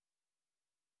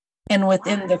 and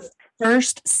within the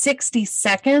first 60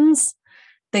 seconds,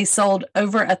 they sold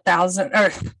over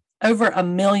 $1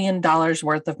 million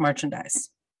worth of merchandise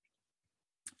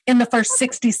in the first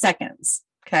 60 seconds.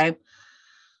 Okay.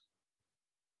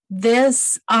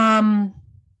 This,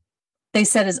 they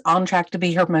said, is on track to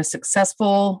be her most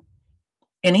successful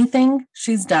anything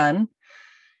she's done.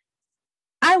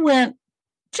 I went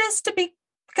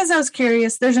because I was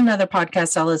curious. There's another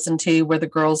podcast I listened to where the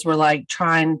girls were like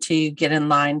trying to get in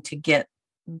line to get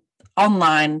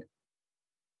online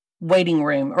waiting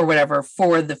room or whatever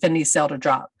for the Fendi sale to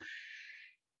drop.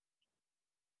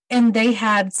 And they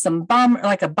had some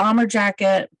a bomber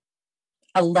jacket,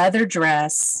 a leather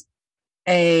dress,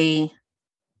 a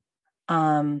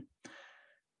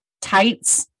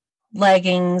tights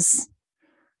leggings,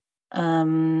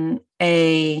 a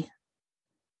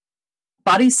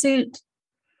bodysuit,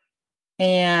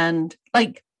 and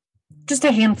like just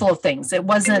a handful of things. It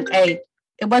wasn't a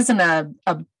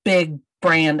big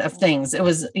brand of things. It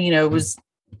was, it was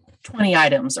 20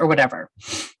 items or whatever.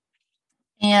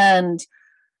 And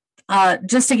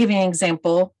just to give you an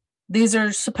example, these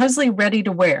are supposedly ready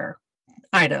to wear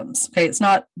items. Okay. It's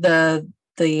not the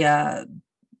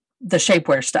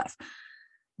shapewear stuff,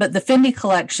 but the Fendi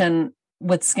collection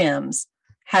with Skims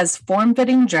has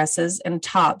form-fitting dresses and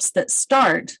tops that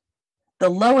start. The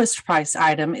lowest price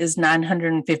item is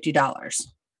 $950.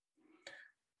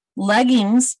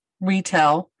 Leggings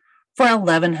retail for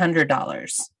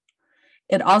 $1,100.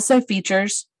 It also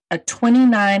features a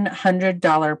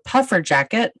 $2,900 puffer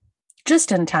jacket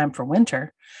just in time for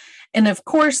winter. And of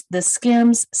course, the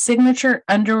Skims signature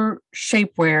under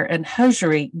shapewear and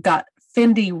hosiery got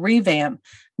Fendi revamp,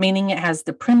 meaning it has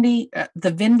the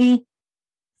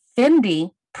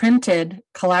Fendi printed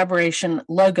collaboration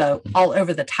logo all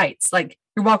over the tights. Like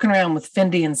you're walking around with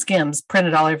Fendi and Skims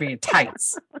printed all over your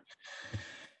tights.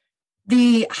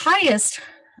 The highest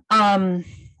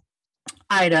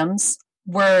items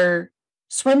were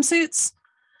swimsuits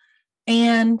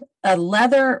and a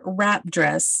leather wrap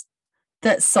dress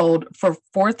that sold for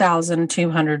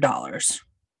 $4,200.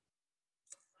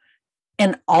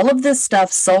 And all of this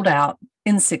stuff sold out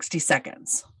in 60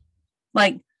 seconds.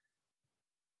 Like,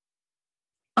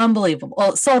 unbelievable.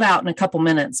 Well, it sold out in a couple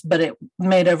minutes, but it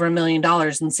made over $1 million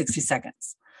in 60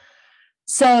 seconds.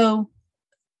 So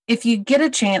if you get a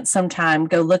chance sometime,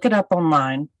 go look it up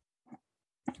online.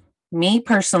 Me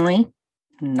personally,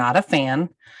 not a fan.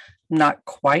 Not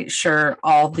quite sure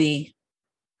all the,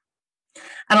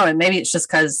 I don't know, maybe it's just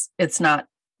because it's not,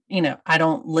 I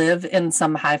don't live in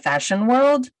some high fashion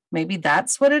world. Maybe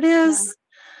that's what it is.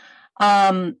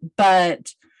 Yeah.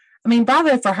 But I mean,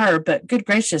 bravo for her, but good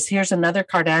gracious, here's another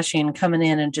Kardashian coming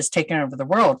in and just taking over the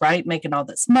world, right? Making all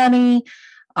this money.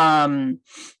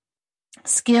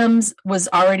 Skims was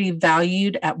already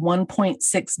valued at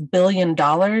 $1.6 billion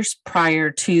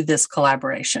prior to this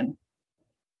collaboration.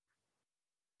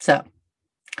 So.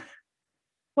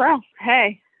 Well,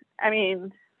 hey, I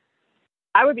mean,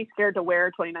 I would be scared to wear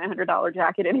a $2,900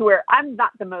 jacket anywhere. I'm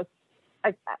the most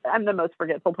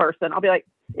forgetful person. I'll be like,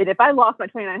 if I lost my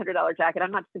 $2,900 jacket,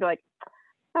 I'm not just gonna be like,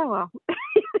 oh well.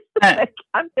 Like,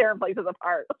 I'm tearing places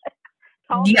apart.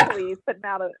 Call the police, but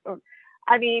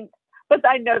I mean, but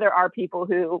I know there are people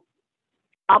who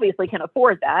obviously can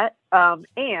afford that,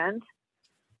 and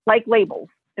like labels,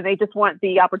 and they just want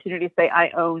the opportunity to say,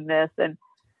 I own this. And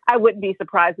I wouldn't be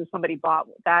surprised if somebody bought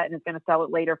that and is going to sell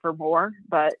it later for more.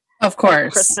 But of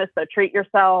course, Christmas, so treat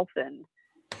yourself.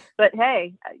 But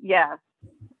hey, yeah.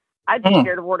 I'd be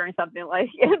scared of ordering something like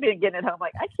and getting it home.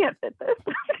 Like, I can't fit this.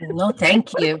 No, thank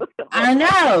you. I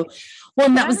know. Well,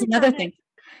 and that was another thing.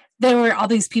 There were all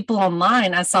these people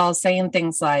online I saw saying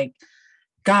things like,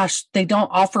 gosh, they don't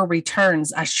offer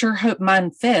returns. I sure hope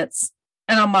mine fits.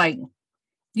 And I'm like,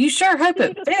 you sure hope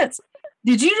it fits?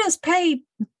 Did you just pay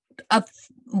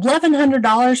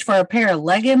 $1,100 for a pair of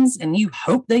leggings and you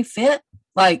hope they fit?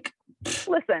 Like,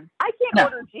 listen, I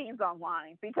can't order jeans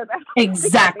online because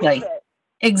Exactly.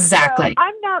 So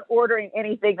I'm not ordering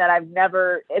anything that I've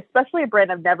never, especially a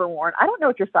brand I've never worn. I don't know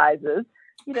what your size is.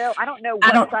 I don't know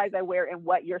what size I wear and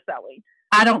what you're selling.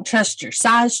 I don't trust your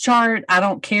size chart. I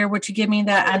don't care what you give me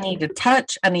that. I need to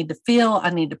touch. I need to feel.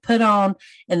 I need to put on.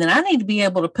 And then I need to be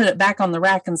able to put it back on the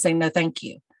rack and say, no, thank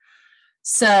you.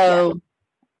 So,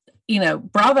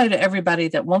 bravo to everybody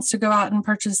that wants to go out and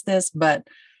purchase this, but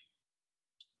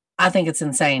I think it's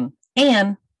insane.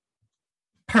 And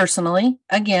personally,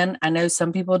 again, I know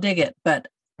some people dig it, but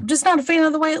I'm just not a fan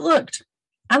of the way it looked.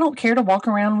 I don't care to walk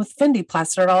around with Fendi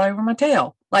plastered all over my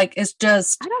tail. Like, it's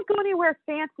just... I don't go anywhere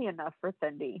fancy enough for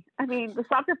Fendi. I mean, the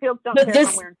soccer fields don't care if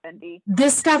I'm wearing Fendi.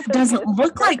 This stuff doesn't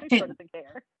look like Fendi.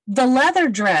 The leather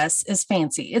dress is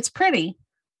fancy. It's pretty,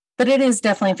 but it is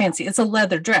definitely fancy. It's a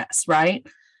leather dress, right?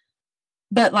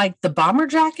 But like the bomber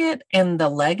jacket and the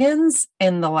leggings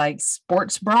and the like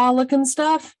sports bra looking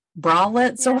stuff,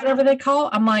 bralettes or whatever they call,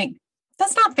 I'm like,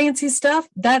 that's not fancy stuff.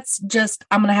 That's just,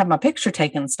 I'm going to have my picture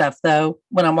taken stuff though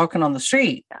when I'm walking on the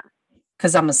street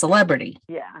because I'm a celebrity.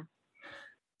 Yeah.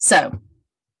 So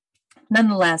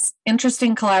nonetheless,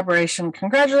 interesting collaboration.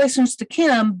 Congratulations to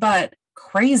Kim, but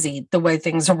crazy the way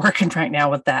things are working right now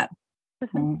with that.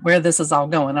 Where this is all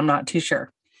going, I'm not too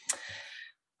sure.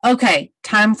 Okay,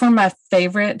 time for my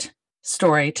favorite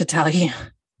story to tell you.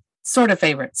 Sort of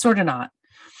favorite, sort of not.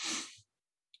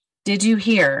 Did you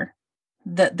hear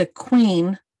that the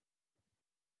Queen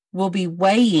will be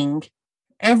weighing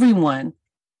everyone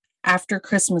after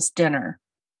Christmas dinner.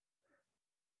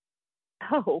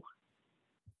 Oh,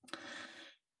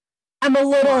 I'm a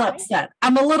little Why? upset.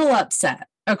 I'm a little upset.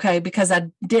 Okay, because I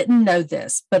didn't know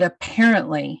this, but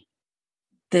apparently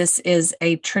this is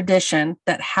a tradition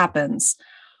that happens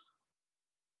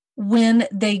when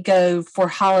they go for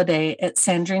holiday at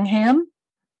Sandringham,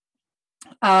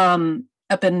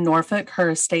 up in Norfolk, her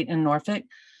estate in Norfolk.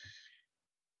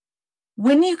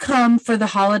 When you come for the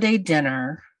holiday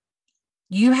dinner,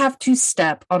 you have to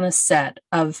step on a set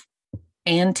of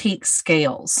antique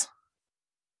scales,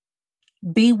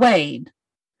 be weighed,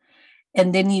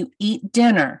 and then you eat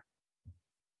dinner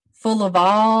full of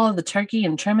all the turkey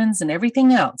and trimmings and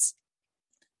everything else.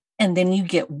 And then you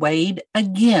get weighed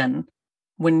again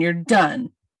when you're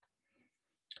done.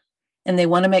 And they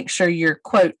want to make sure you're,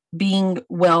 quote, being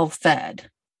well fed.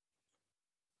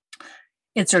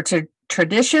 It's a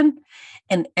tradition,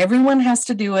 and everyone has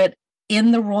to do it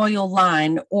in the royal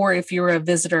line, or if you're a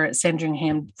visitor at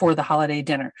Sandringham for the holiday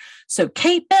dinner. So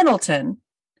Kate Middleton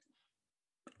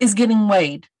is getting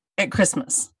weighed at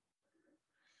Christmas.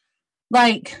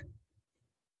 Like,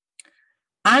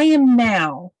 I am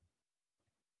now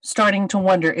starting to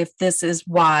wonder if this is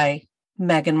why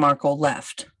Meghan Markle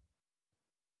left.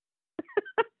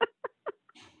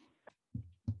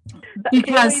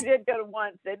 Because she did go to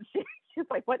once, and she's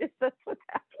like, "What is this? What's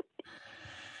happening?"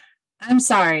 I'm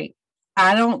sorry,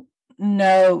 I don't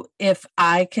know if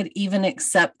I could even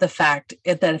accept the fact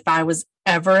that if I was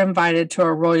ever invited to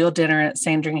a royal dinner at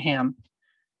Sandringham,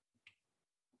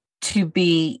 to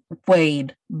be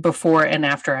weighed before and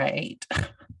after I ate.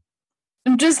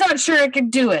 I'm just not sure I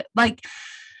could do it. Like,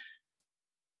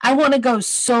 I want to go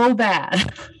so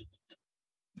bad.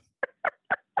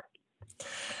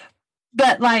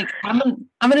 But like, I'm going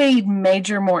to need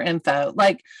more info.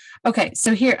 Like, okay,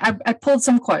 so here I pulled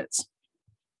some quotes.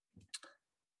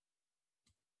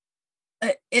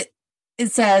 It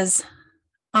says,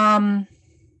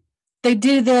 they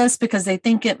do this because they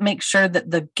think it makes sure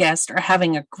that the guests are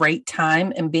having a great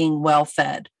time and being well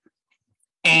fed.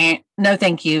 And no,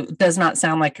 thank you. It does not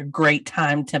sound like a great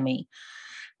time to me.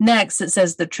 Next, it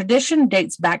says the tradition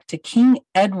dates back to King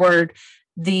Edward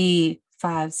the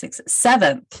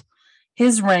 7th,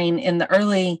 his reign in the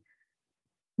early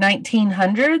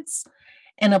 1900s,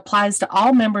 and applies to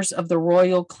all members of the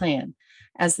royal clan,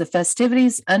 as the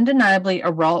festivities undeniably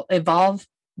revolve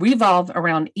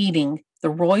around eating. The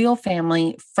royal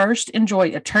family first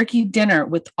enjoy a turkey dinner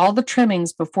with all the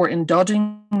trimmings before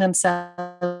indulging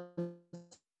themselves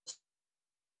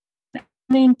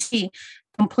in tea,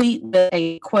 complete with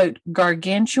a, quote,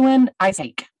 gargantuan ice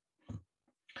cake.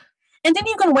 And then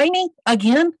you're going to weigh me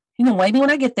again? You're going to weigh me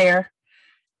when I get there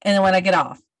and then when I get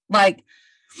off. Like,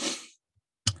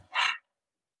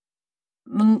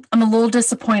 I'm a little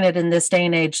disappointed in this day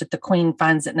and age that the Queen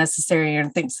finds it necessary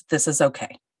and thinks that this is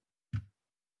okay.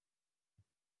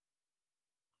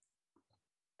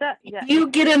 Yeah. If you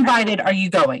get invited, are you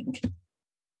going?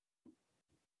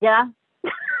 Yeah.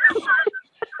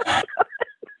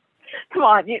 Come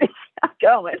on, I'm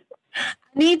going. I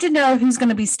need to know who's going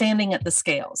to be standing at the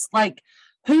scales. Like,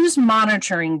 who's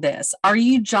monitoring this? Are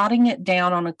you jotting it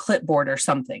down on a clipboard or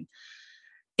something?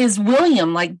 Is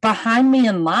William like behind me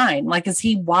in line? Like, is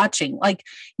he watching? Like,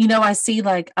 I see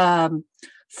like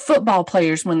football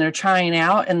players when they're trying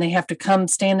out and they have to come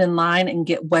stand in line and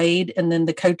get weighed. And then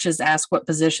the coaches ask what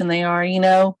position they are,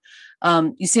 you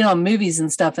see it on movies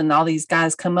and stuff. And all these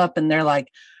guys come up and they're like,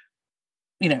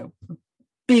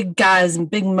 big guys and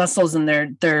big muscles, and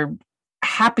they're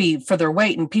happy for their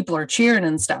weight and people are cheering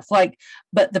and stuff. Like,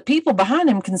 but the people behind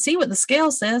him can see what the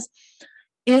scale says.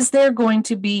 Is there going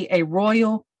to be a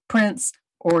royal prince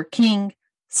or king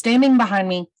standing behind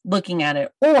me looking at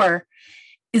it? Or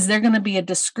is there going to be a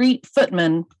discreet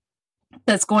footman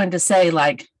that's going to say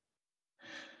like,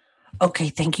 okay,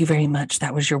 thank you very much.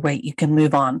 That was your weight. You can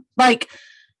move on. Like,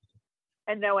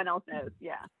 and no one else knows.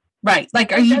 Yeah. Right.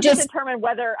 Like, are you just determine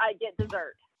whether I get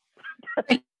dessert?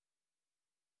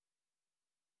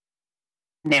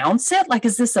 Announce it? Like,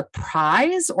 is this a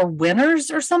prize or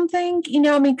winners or something?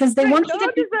 Because they want you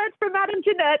to dessert for Madame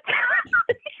Jeanette.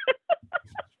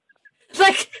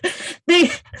 like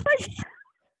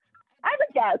I'm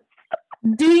a guest.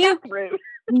 Do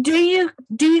you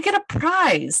get a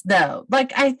prize though?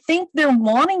 Like, I think they're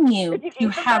wanting you to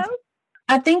have. Those?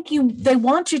 I think they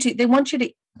want you to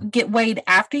get weighed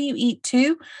after you eat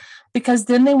too, because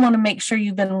then they want to make sure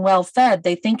you've been well fed.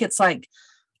 They think it's like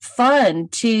fun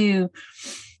to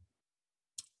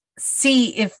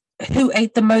see who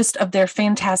ate the most of their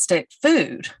fantastic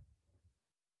food.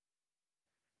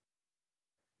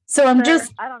 So I don't know.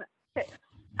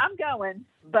 I'm going,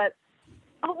 but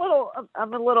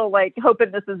I'm a little like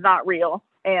hoping this is not real.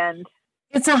 And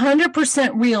it's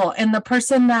 100% real. And the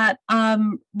person that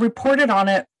reported on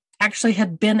it actually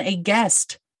had been a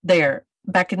guest there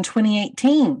back in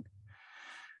 2018.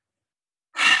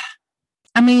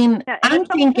 I mean, yeah, I'm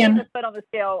thinking their foot on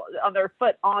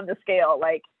the scale.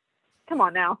 Like, come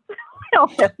on now. I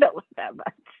don't have that with that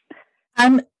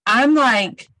much. I'm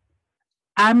like,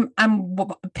 I'm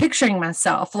picturing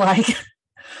myself like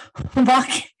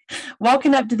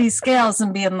walking up to these scales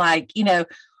and being like,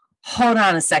 hold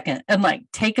on a second, and like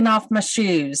taking off my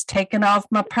shoes, taking off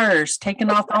my purse, taking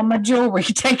off all my jewelry,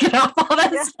 taking off all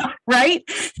that stuff, right?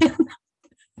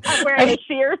 I'm wearing a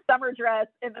sheer summer dress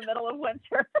in the middle of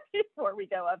winter before we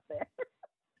go up there.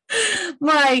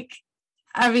 Like,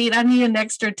 I mean, I need an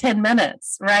extra 10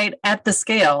 minutes, right, at the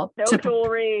scale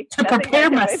jewelry to prepare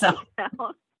myself.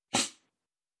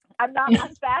 I'm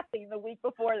fasting the week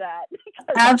before that.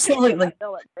 Absolutely.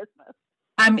 Christmas.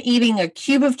 I'm eating a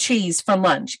cube of cheese for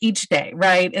lunch each day,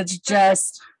 right? It's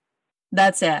just,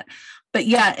 that's it. But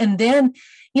yeah, and then,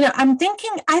 I'm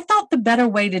thinking, I thought the better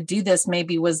way to do this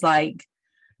maybe was like,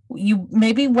 you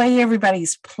maybe weigh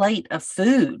everybody's plate of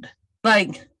food,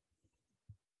 like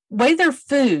weigh their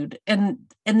food. And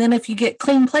then if you get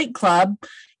Clean Plate Club,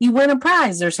 you win a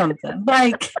prize or something.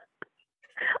 Like,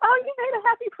 oh, you made a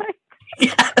happy plate.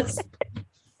 Yes.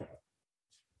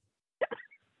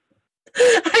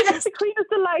 The queen is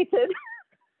delighted.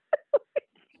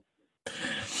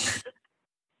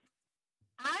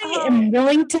 I am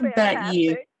willing to bet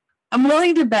you. I'm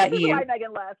willing to bet you. Why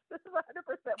Megan left. This is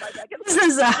 100% why Megan left. This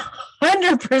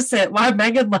is 100% why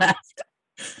Megan left.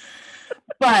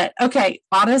 But okay,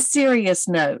 on a serious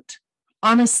note,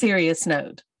 I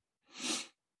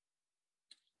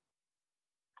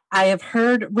have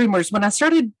heard rumors when I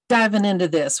started diving into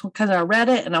this because I read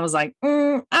it and I was like,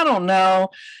 I don't know.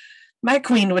 My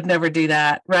queen would never do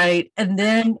that, right? And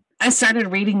then I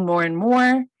started reading more and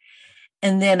more,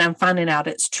 and then I'm finding out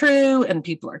it's true and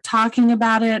people are talking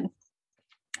about it.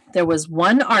 There was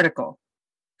one article,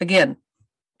 again,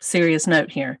 serious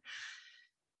note here,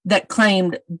 that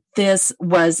claimed this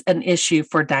was an issue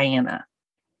for Diana.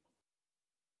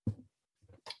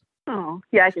 Oh,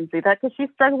 yeah, I can see that because she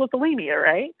struggled with bulimia,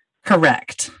 right?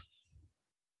 Correct.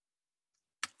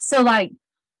 So, like,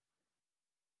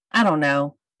 I don't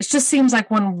know. It just seems like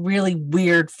one really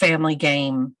weird family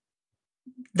game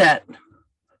that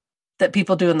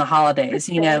people do in the holidays,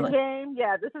 game.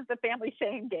 Yeah, this is the family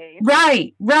shame game.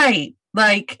 Right.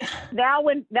 Like now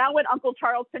when Uncle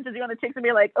Charles pinches you on the cheeks and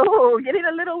be like, "Oh, getting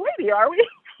a little witty, are we?"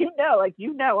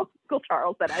 Uncle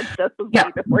Charles that I just was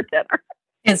witty before dinner.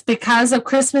 It's because of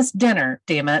Christmas dinner,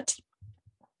 damn it.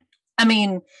 I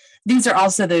mean, these are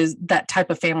also that type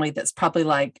of family that's probably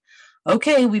like,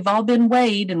 okay, we've all been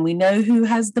weighed and we know who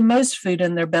has the most food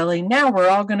in their belly. Now we're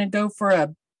all going to go for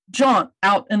a jaunt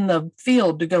out in the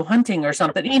field to go hunting or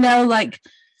something, like.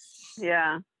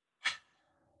 Yeah.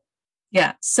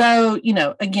 Yeah. So,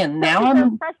 again, now is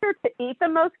there pressure to eat the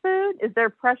most food? Is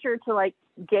there pressure to like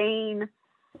gain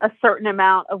a certain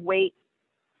amount of weight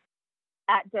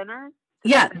at dinner?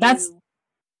 Yeah,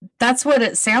 that's what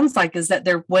it sounds like, is that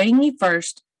they're weighing you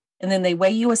first and then they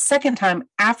weigh you a second time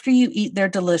after you eat their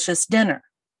delicious dinner.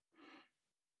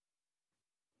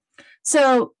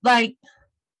 So, like,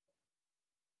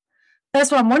 that's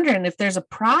what I'm wondering, if there's a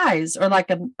prize or like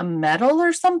a medal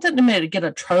or something to get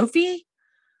a trophy.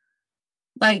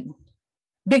 Like,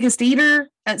 biggest eater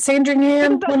at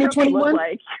Sandringham 2021.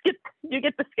 Like? You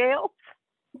get the scale.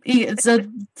 It's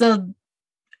the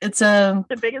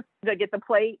biggest. To get the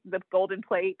plate, the golden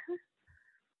plate,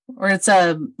 or it's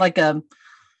a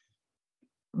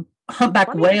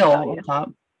humpback whale on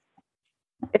top.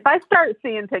 If I start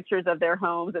seeing pictures of their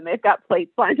homes and they've got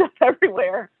plates lined up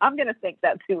everywhere, I'm going to think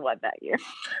that's who won that year.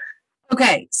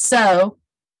 Okay, so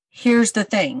here's the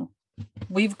thing.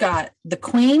 We've got the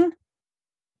Queen,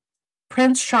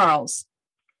 Prince Charles,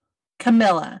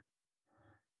 Camilla,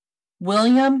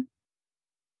 William,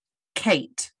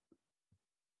 Kate.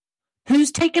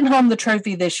 Who's taking home the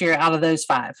trophy this year out of those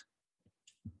five?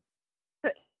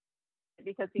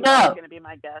 Because he's going to be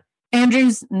my guest.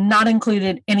 Andrew's not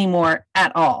included anymore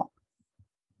at all.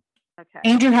 Okay.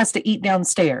 Andrew has to eat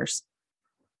downstairs.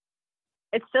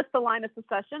 It's just the line of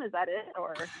succession. Is that it?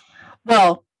 Or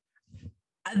well,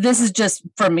 this is just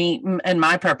for me and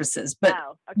my purposes. But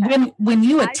when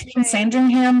you attend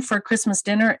Sandringham for Christmas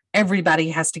dinner, everybody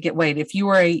has to get weighed. If you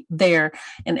are there,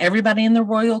 and everybody in the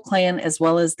royal clan as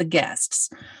well as the guests.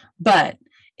 But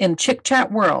in Chick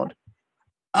Chat World,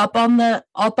 up on the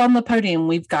podium,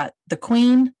 we've got the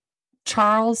Queen,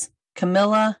 Charles,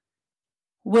 Camilla,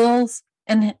 Wills,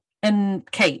 and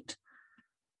Kate.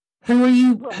 Who are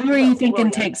you thinking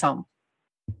William. takes home?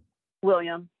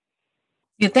 William.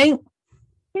 You think?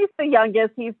 He's the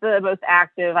youngest. He's the most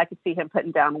active. I could see him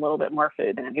putting down a little bit more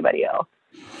food than anybody else.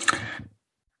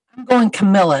 I'm going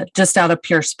Camilla, just out of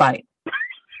pure spite.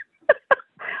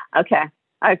 Okay.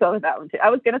 I go with that one too. I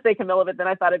was going to say Camilla, but then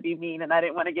I thought it'd be mean and I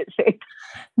didn't want to get shaped.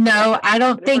 No, I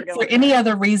don't If think we're for going any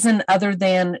other reason other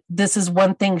than this is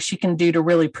one thing she can do to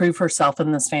really prove herself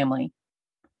in this family.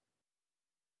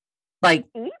 Like,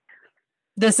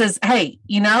 this is, hey,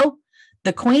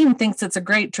 the queen thinks it's a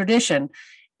great tradition.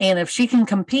 And if she can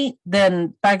compete,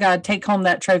 then by God, take home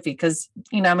that trophy. Because,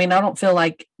 I don't feel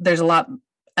like there's a lot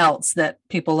else that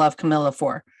people love Camilla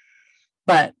for.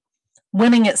 But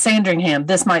winning at Sandringham,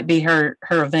 this might be her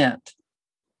event.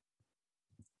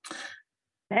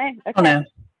 Hey, okay.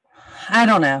 I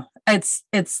don't know. It's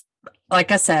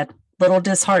like I said, a little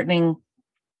disheartening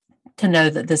to know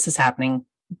that this is happening,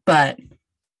 but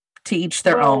to each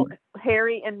their Will own.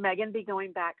 Harry and Meghan be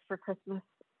going back for Christmas?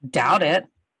 Doubt it.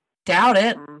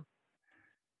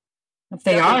 If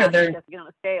they are, they're just get on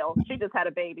a scale. She just had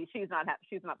a baby. She's not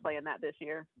playing that this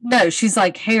year. no. She's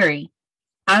like, Harry,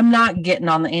 I'm not getting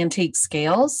on the antique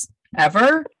scales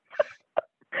ever.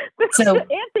 So The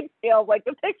antique scale, like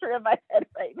the picture in my head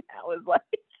right now is like,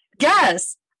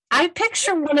 yes, I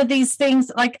picture one of these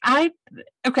things. My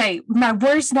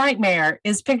worst nightmare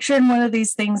is picturing one of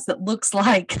these things that looks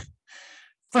like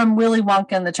from Willy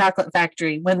Wonka and the Chocolate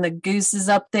Factory, when the goose is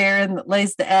up there and it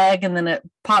lays the egg and then it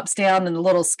pops down and the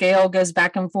little scale goes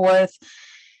back and forth.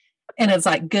 And it's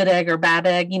like good egg or bad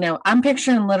egg. I'm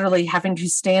picturing literally having to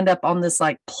stand up on this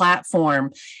like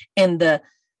platform and the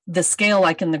scale,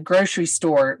 like in the grocery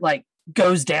store, like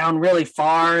goes down really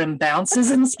far and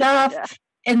bounces and stuff. Yeah.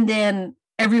 And then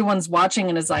everyone's watching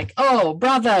and is like, oh,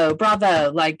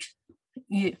 bravo. Like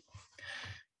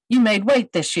you made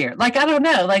weight this year. Like, I don't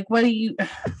know. Like, what do you,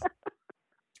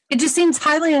 it just seems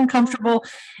highly uncomfortable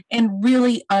and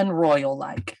really unroyal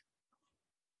like.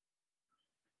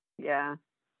 yeah.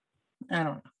 I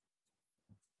don't know.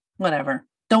 Whatever.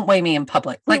 Don't weigh me in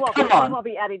public. Like, come We on. won't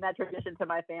be adding that tradition to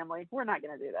my family. We're not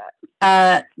going to do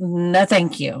that. No,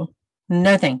 thank you.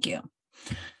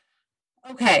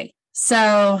 Okay.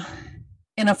 So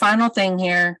in a final thing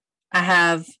here, I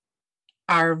have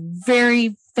our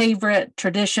very favorite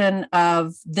tradition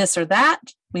of this or that.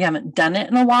 We haven't done it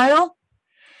in a while.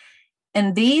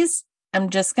 And these, I'm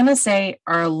just going to say,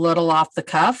 are a little off the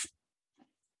cuff.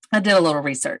 I did a little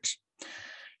research.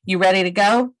 You ready to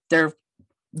go?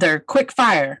 They're quick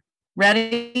fire.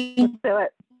 Ready? Let's do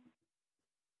it.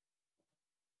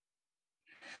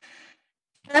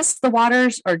 Test the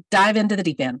waters or dive into the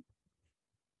deep end?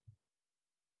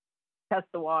 Test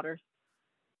the waters.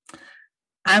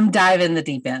 I'm diving the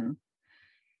deep end.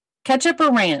 Ketchup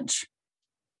or ranch?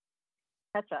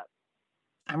 Ketchup.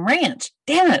 I'm ranch.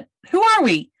 Damn it. Who are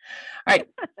we? All right.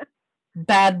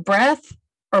 Bad breath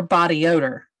or body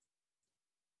odor?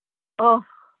 Oh,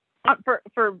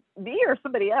 for me or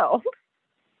somebody else?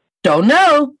 Don't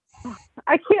know.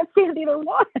 I can't stand either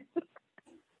one.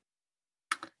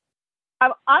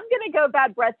 I'm going to go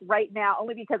bad breath right now,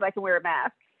 only because I can wear a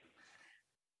mask.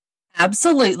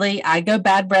 Absolutely. I go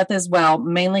bad breath as well,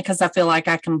 mainly because I feel like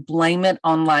I can blame it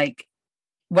on like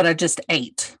what I just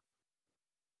ate.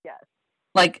 Yes.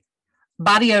 Like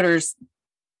body odors,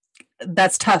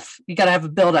 that's tough. You got to have a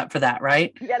build up for that,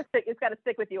 right? It's got to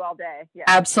stick with you all day. Yeah.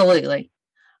 Absolutely.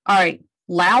 All right.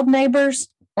 Loud neighbors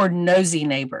or nosy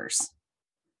neighbors?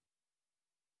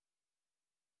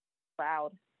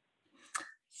 Loud.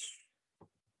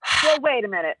 Well, wait a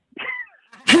minute.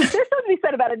 There's something to be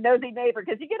said about a nosy neighbor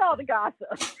because you get all the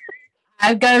gossip.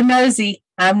 I go nosy.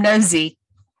 I'm nosy.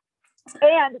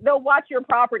 And they'll watch your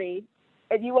property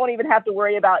and you won't even have to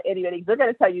worry about anybody. They're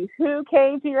going to tell you who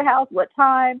came to your house, what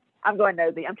time. I'm going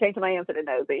nosy. I'm changing my answer to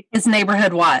nosy. It's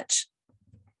neighborhood watch.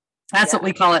 That's what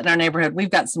we call it in our neighborhood. We've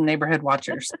got some neighborhood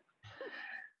watchers.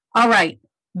 All right.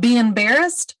 Be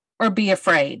embarrassed or be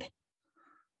afraid?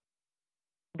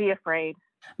 Be afraid.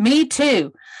 Me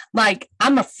too. Like,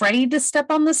 I'm afraid to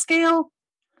step on the scale,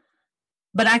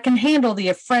 but I can handle the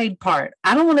afraid part.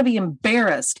 I don't want to be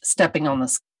embarrassed stepping on the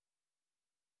scale.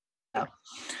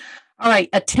 All right.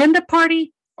 Attend a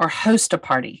party or host a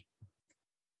party?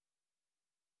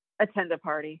 Attend a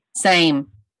party.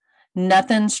 Same.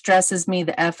 Nothing stresses me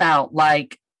the F out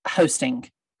like hosting.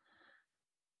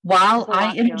 While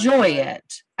I enjoy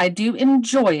it, I do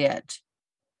enjoy it.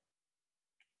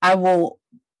 I will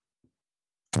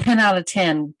 10 out of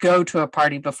 10 go to a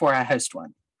party before I host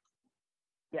one.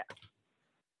 Yeah.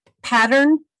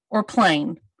 Pattern or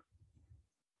plain?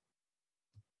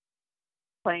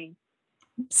 Plain.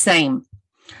 Same.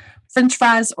 French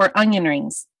fries or onion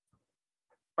rings?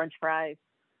 French fries.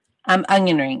 I'm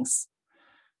onion rings.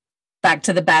 Back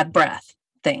to the bad breath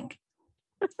thing.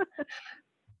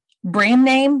 Brand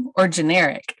name or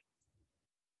generic?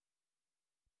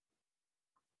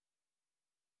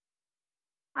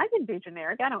 I can do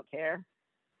generic. I don't care.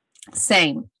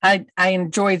 Same. I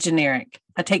enjoy generic.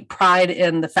 I take pride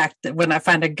in the fact that when I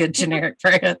find a good generic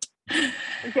brand.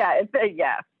 Yeah,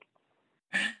 yeah.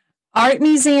 Art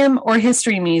museum or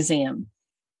history museum?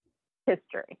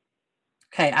 History.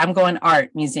 Okay, I'm going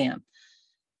art museum.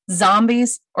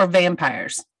 Zombies or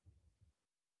vampires?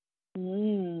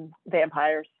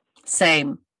 Vampires.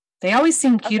 Same. They always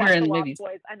seem cuter in the Lost movies.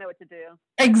 Boys. I know what to do.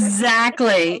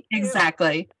 Exactly.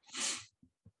 Exactly.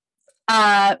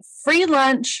 Free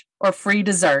lunch or free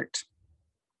dessert?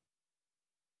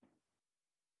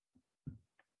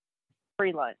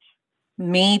 Free lunch.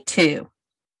 Me too.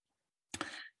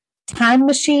 Time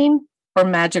machine or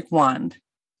magic wand?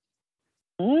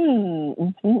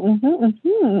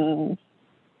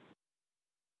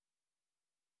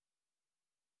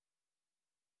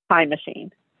 Time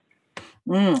machine.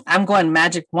 I'm going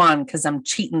magic wand because I'm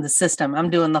cheating the system. I'm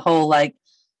doing the whole like,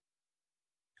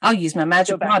 I'll use my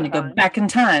magic wand to go back in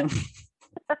time.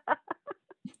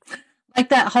 Like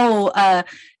that whole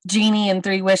genie and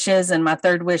 3 wishes, and my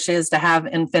third wish is to have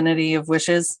infinity of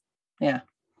wishes. Yeah.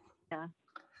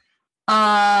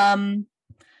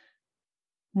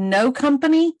 No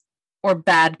company or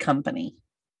bad company?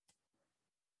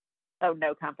 Oh,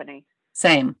 no company.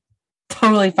 Same.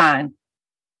 Totally fine.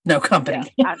 No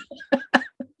company. Yeah,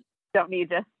 don't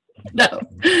need you. No.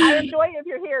 I enjoy if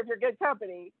you're here, if you're good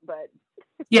company, but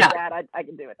yeah, that I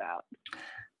can do without.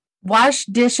 Wash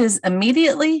dishes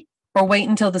immediately or wait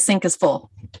until the sink is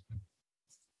full?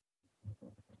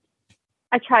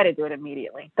 I try to do it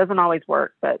immediately. Doesn't always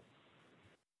work, but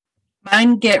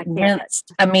mine get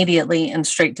rinsed immediately and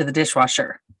straight to the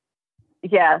dishwasher.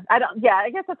 Yeah, I don't. Yeah,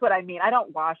 I guess that's what I mean. I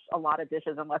don't wash a lot of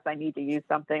dishes unless I need to use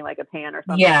something like a pan or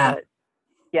something. Yeah. But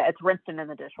yeah, it's rinsed in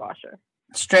the dishwasher.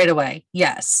 Straight away.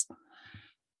 Yes.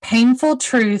 Painful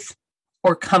truth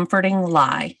or comforting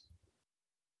lie?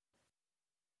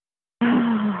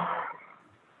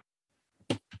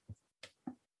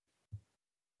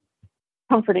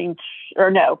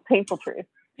 Painful truth.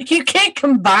 You can't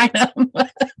combine them. No,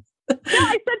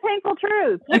 I said painful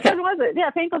truth. Which one was it? Yeah,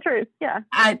 painful truth. Yeah.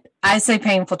 I say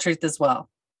painful truth as well.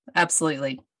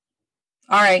 Absolutely.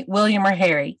 All right, William or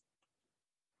Harry?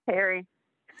 Harry.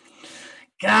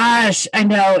 Gosh, I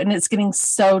know. And it's getting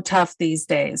so tough these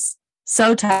days.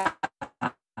 So tough. No,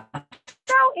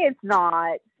 it's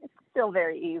not. It's still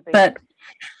very easy. But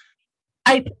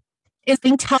it's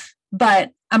been tough.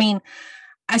 But I mean,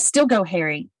 I still go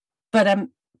Harry. But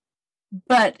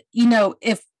you know,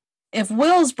 if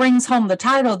Wills brings home the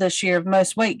title this year of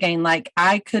most weight gain, like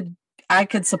I could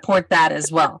support that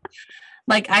as well.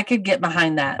 Like I could get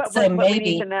behind that. But so we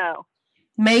need to know.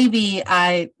 Maybe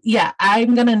I'm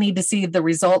going to need to see the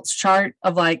results chart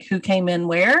of like who came in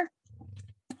where,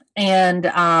 and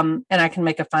I can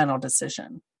make a final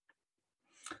decision.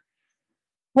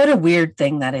 What a weird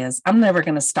thing that is. I'm never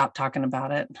going to stop talking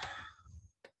about it.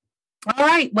 All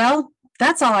right. Well,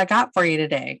 that's all I got for you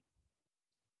today.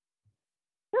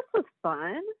 This was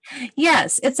fun.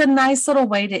 Yes, it's a nice little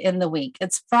way to end the week.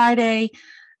 It's Friday.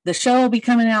 The show will be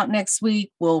coming out next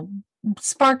week. We'll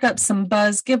spark up some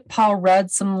buzz, give Paul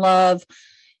Rudd some love,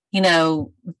 you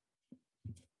know,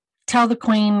 tell the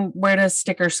queen where to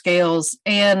stick her scales,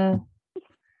 and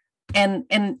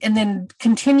then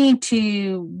continue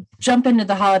to jump into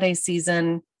the holiday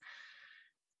season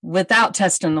without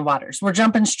testing the waters. We're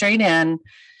jumping straight in.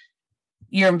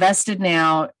 You're invested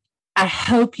now. I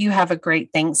hope you have a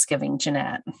great Thanksgiving,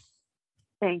 Jeanette.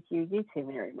 Thank you. You too,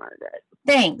 Mary Margaret.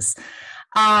 Thanks.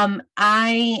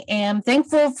 I am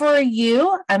thankful for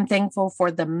you. I'm thankful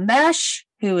for The Mesh,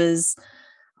 who is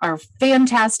our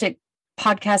fantastic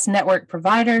podcast network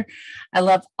provider. I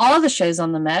love all the shows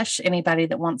on The Mesh. Anybody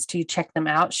that wants to check them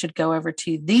out should go over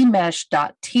to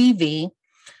themesh.tv.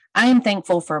 I am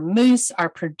thankful for Moose, our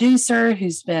producer,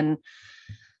 who's been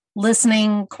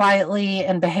listening quietly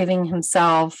and behaving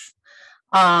himself.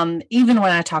 Even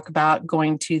when I talk about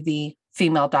going to the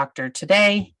female doctor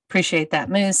today. Appreciate that,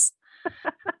 Moose.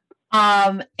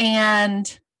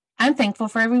 And I'm thankful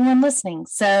for everyone listening.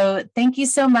 So thank you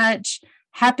so much.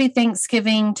 Happy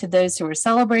Thanksgiving to those who are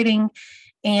celebrating.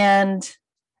 And,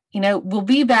 you know, we'll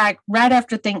be back right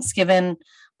after Thanksgiving,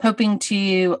 hoping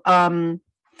to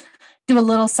do a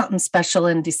little something special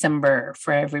in December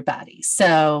for everybody.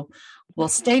 So we'll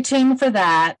stay tuned for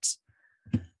that.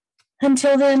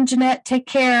 Until then, Jeanette, take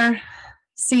care.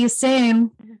 See you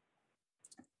soon.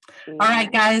 All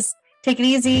right, guys, take it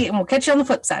easy, and we'll catch you on the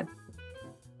flip side.